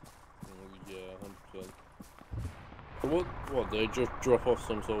 Yeah, 100%. What? They just drop off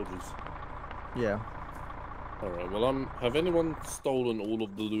some soldiers? Yeah. Alright, well have anyone stolen all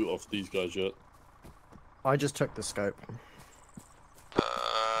of the loot off these guys yet? I just took the scope.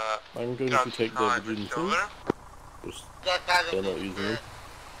 I'm going to take the Virgin too. Just, they're not using them.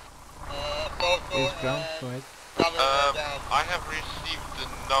 Please ground, go ahead. I have received the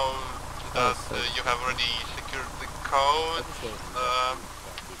note that you have already secured the code.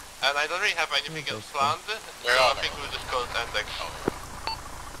 And I don't really have anything else planned, so I think we'll just call it index.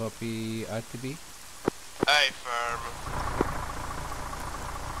 Copy RTB. Hey, firm.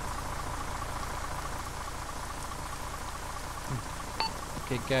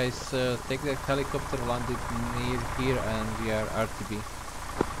 Okay guys, take that helicopter, land it near here and we are RTB.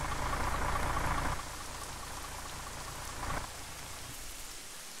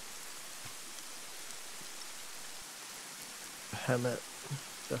 Hermit.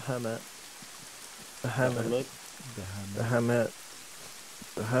 The hermit. The hermit. The hermit.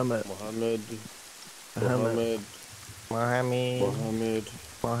 The hermit. Mohammed. The hermit. Mohammed. Mohammed.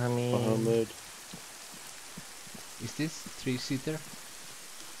 Mohammed. Mohammed. Is this 3-seater?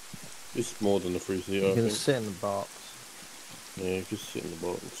 It's more than a 3-seater, You I can think. sit in the box. Yeah, you can sit in the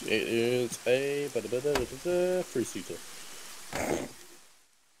box. It is a 3-seater.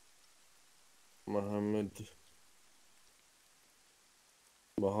 Mohammed.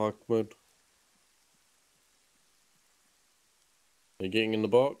 Mohammed. Are you getting in the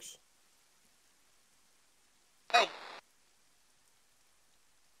box?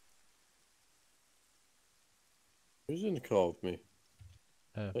 Who's in the car with me?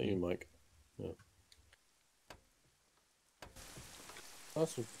 Is that you, Mike? Yeah.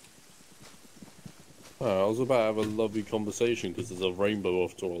 Awesome. I was about to have a lovely conversation because there's a rainbow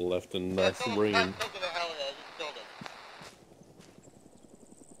off to our left and that's rain.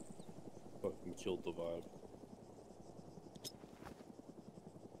 Fucking killed the vibe.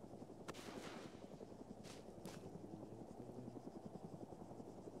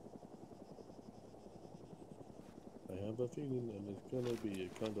 I have a feeling that it's gonna be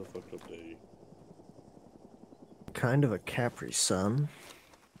a kind of fucked up day. Kind of a Capri Sun.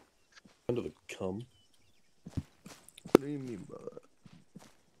 Kind of a cum. What do you mean by that?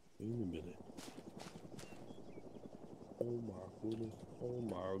 Wait a minute. Oh my goodness. Oh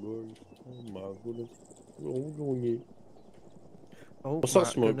my goodness. Oh my goodness. Oh, we're going in. Oh What's my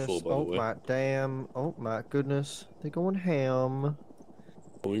that smoke goodness. for, by the way? My damn. Oh my goodness. They're going ham.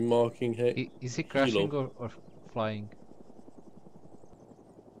 Are we marking hit? Is he crashing or flying?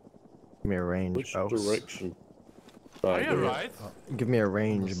 Give me a range, Which boss. direction? Are you right? Give me a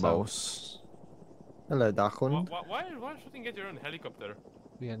range, boss. Hello, Daschund. Why are you shooting at your own helicopter?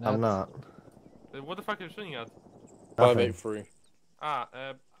 We are I'm not. What the fuck are you shooting at? 583. Yeah,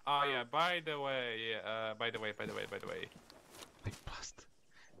 by the way,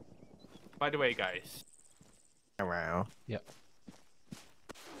 By the way, guys. Wow. Yep.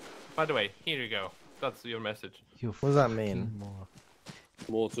 By the way, here you go. That's your message. What does that mean?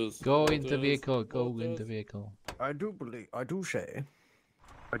 Mortars. Go in the vehicle, go in the vehicle. I do believe. I do say.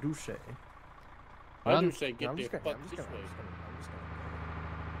 I do say. I Run. do say get the fuck this way.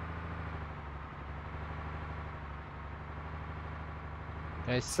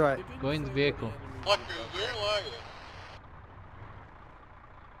 Guys, right. go in the vehicle. Locker, you're lying.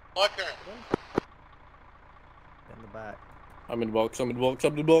 Locker. In the back. I'm in the box, I'm in the box,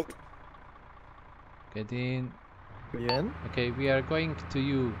 I'm in the box. Get in. Are you in? Okay, we are going to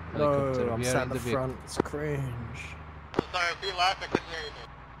you, No, helicopter. I'm We are sat in in the vehicle. front. It's cringe. Sorry, if you laugh, I couldn't hear you.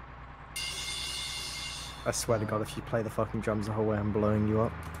 I swear to God, if you play the fucking drums the whole way, I'm blowing you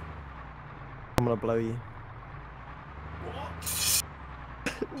up. I'm gonna blow you. What?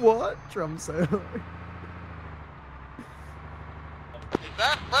 What? Drum solo. Is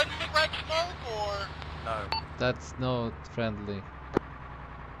that friendly red smoke or? No. That's not friendly.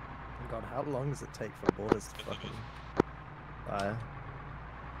 God, how long does it take for borders to fucking fire?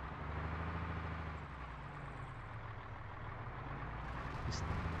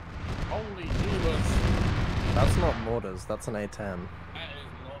 Holy Jesus. That's not mortars, that's an A10. That is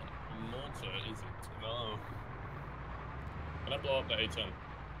not a mortar, is it? No. Can I blow up the A10?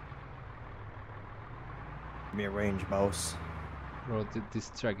 Give me a range, mouse. Bro,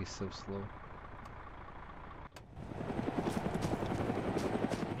 this track is so slow.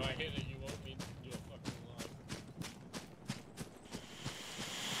 If I hit it, you won't be your fucking life.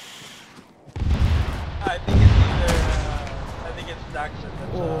 I think it's either, I think it's Daschund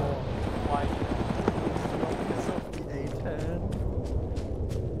that's flying it. The A10.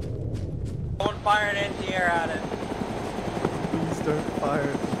 Don't fire an anti-air at it. Please don't fire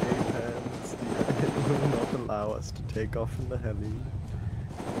at the A10s. It will not allow us to take off in the heli.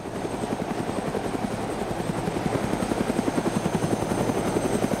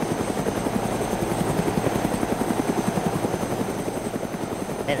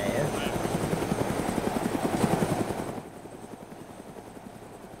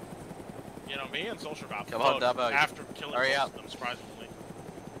 You know, me and Soldier got Come on, bugged Dubbo. after killing Hurry both up. of them, surprisingly.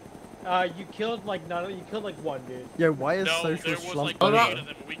 You killed like you killed like one dude. Yo, why is No, social there was slump like over? 8 of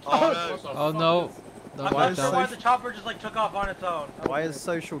them. We killed them. Oh no. The I'm white not sure why down. the chopper just like took off on its own. Why is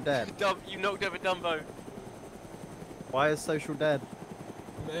social dead? You knocked over Dumbo. Why is social dead?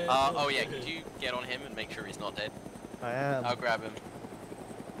 Oh yeah, could you get on him and make sure he's not dead? I am. I'll grab him.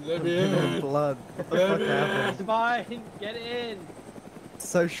 Let me in. Blood. What the fuck happened? It's fine. Get in.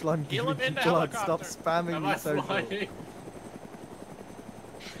 Social, I'm Heal him giving in you the blood. Stop helicopter. spamming Am me, I social. flying?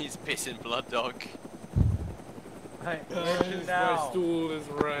 He's pissing blood, dog. Hey, My now. stool is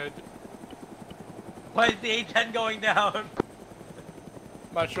red. Why is the A10 going down?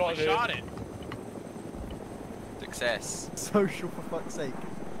 My shot hit. Shot it. Success. Social, for fuck's sake.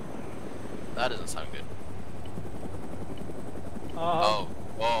 That doesn't sound good.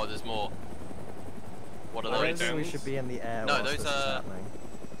 Oh, there's more. What are I those? don't think we should be in the air. No, whilst those this is are- happening.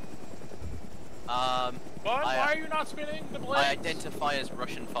 But why are you not spinning the blades? I identify as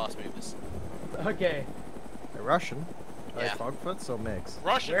Russian fast movers. Okay. A Russian? Yeah. Frogfoots or mix?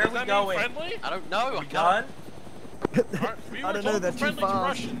 Russian, Where does are we that going? mean friendly? I don't know. We done? We I were don't know, told they're we're too friendly to fast.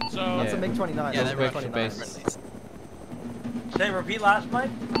 Russian, so... That's a Yeah. MiG-29. Yeah, Those they're are Russian MiG-29s. friendlies. Say, repeat last Mike?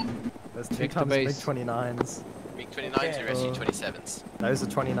 There's 2 Check the times base. MiG-29s. MiG-29s Okay. or SU-27s? Those are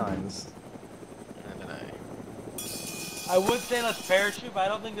 29s. I don't know. I would say let's parachute, but I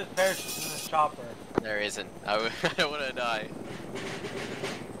don't think there's parachutes in this chopper. There isn't. I don't want to die.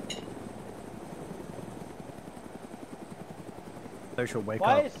 Social, wake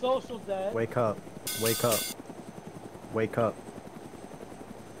Why up. is social dead? Wake up. Wake up. Wake up.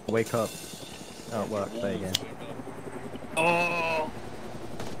 Wake up. Oh, it worked. There you go. Oh!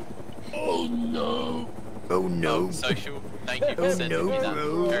 Oh no! Oh no! Oh, social. Thank you for sending me that.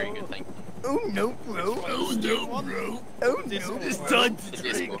 Very good, thank you. Oh no, bro! Oh no, bro! Oh no! It's time to The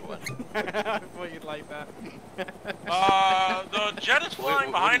Discord one. I thought you'd like that. The jet is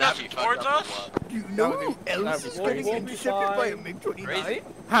flying behind us and towards us. You know who else that'd is be getting crazy. intercepted by a MiG-29? Crazy.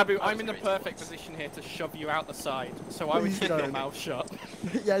 Habu, That I'm was in the great. perfect position here to shove you out the side, so I would Please keep your don't. mouth shut.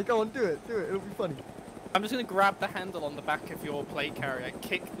 Yeah, go on, do it. Do it. It'll be funny. I'm just gonna grab the handle on the back of your plate carrier,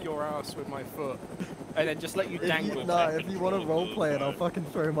 kick your ass with my foot, and then just let you dangle. If you want to roleplay it, I'll fucking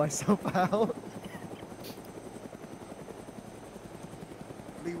throw myself out.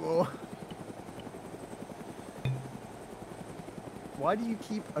 War. Why do you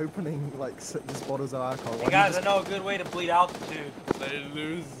keep opening like just bottles of alcohol? Why Hey do you guys, I just- know a good way to bleed altitude. They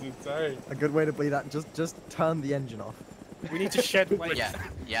lose the tank. A good way to bleed out. Just turn the engine off. We need to shed weight. Yeah,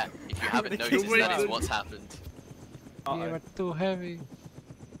 yeah. If you haven't Really noticed, good that is way. what's happened. You are too heavy.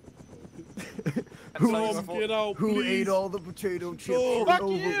 Who ate all the potato chips? No. and Fuck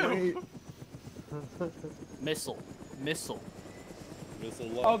overweight? Missile.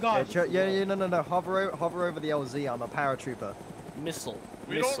 Oh god. Yeah, no. Hover over the LZ. I'm a paratrooper. Missile.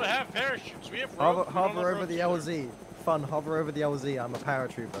 We don't have parachutes. We have ropes. Hover over the LZ. Fun. Hover over the LZ. I'm a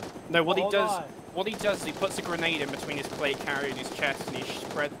paratrooper. No, what he Hold does. on. What he does is he puts a grenade in between his plate carrier and his chest, and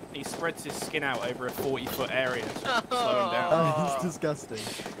he spreads his skin out over a 40-foot area to slow him down. Oh, it's disgusting.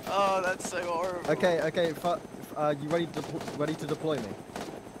 Oh, that's so horrible. Okay. You ready to deploy me?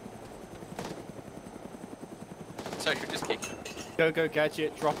 Social, just kick him. Go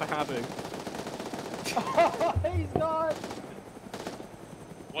gadget, drop a Habu. He's gone.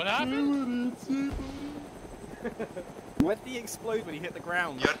 What happened? Where did he explode when he hit the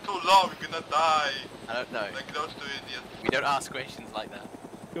ground? You're too low, you're gonna die. I don't know. Like those two idiots. We don't ask questions like that.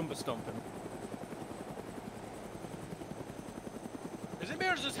 Goomba stomp him. Is it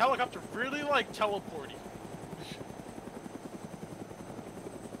because this helicopter really like teleporting?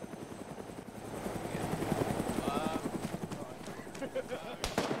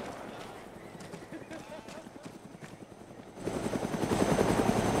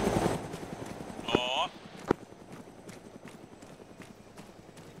 Aw.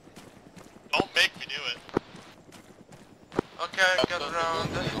 Don't make me do it. Okay, get around.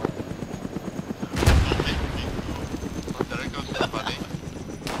 Oh, there goes somebody.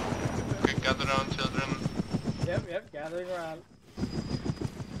 Okay, gather around, children. Yep, gathering around.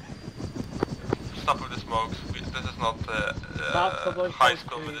 Stop with the smokes. This is not Stop blowing high smoke,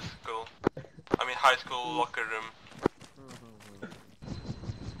 school please. middle school. I mean high school locker room.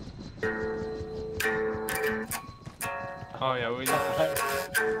 Oh yeah, we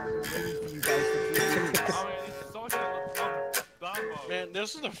need Man,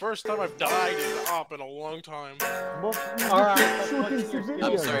 this is the first time I've died in an op in a long time. Alright, shooting civilians.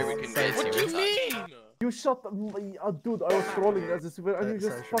 I'm sorry we couldn't get What you. do you mean? You shot dude, I was trolling as a civilian and you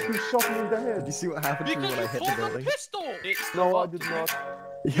just fucking shot me in the Did head. you see what happened to me when I hit the building? Pistol! No, I did not.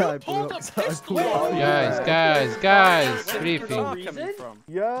 Yeah, I pulled up. Guys, briefing.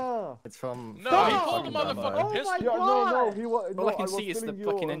 Yeah. It's from. No, he pulled a motherfucking pistol. Yeah, no, he was. All No, I can was see is the telling you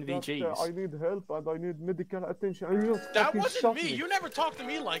fucking that, NVGs. I need help and I need medical attention. And you just That fucking wasn't shot me. You never talked to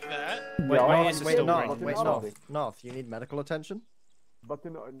me like that. Wait, Noth, you need medical attention? But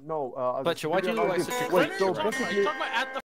no, Vulture, why do you look like such a wait, creep? so Are you basically, talking about at the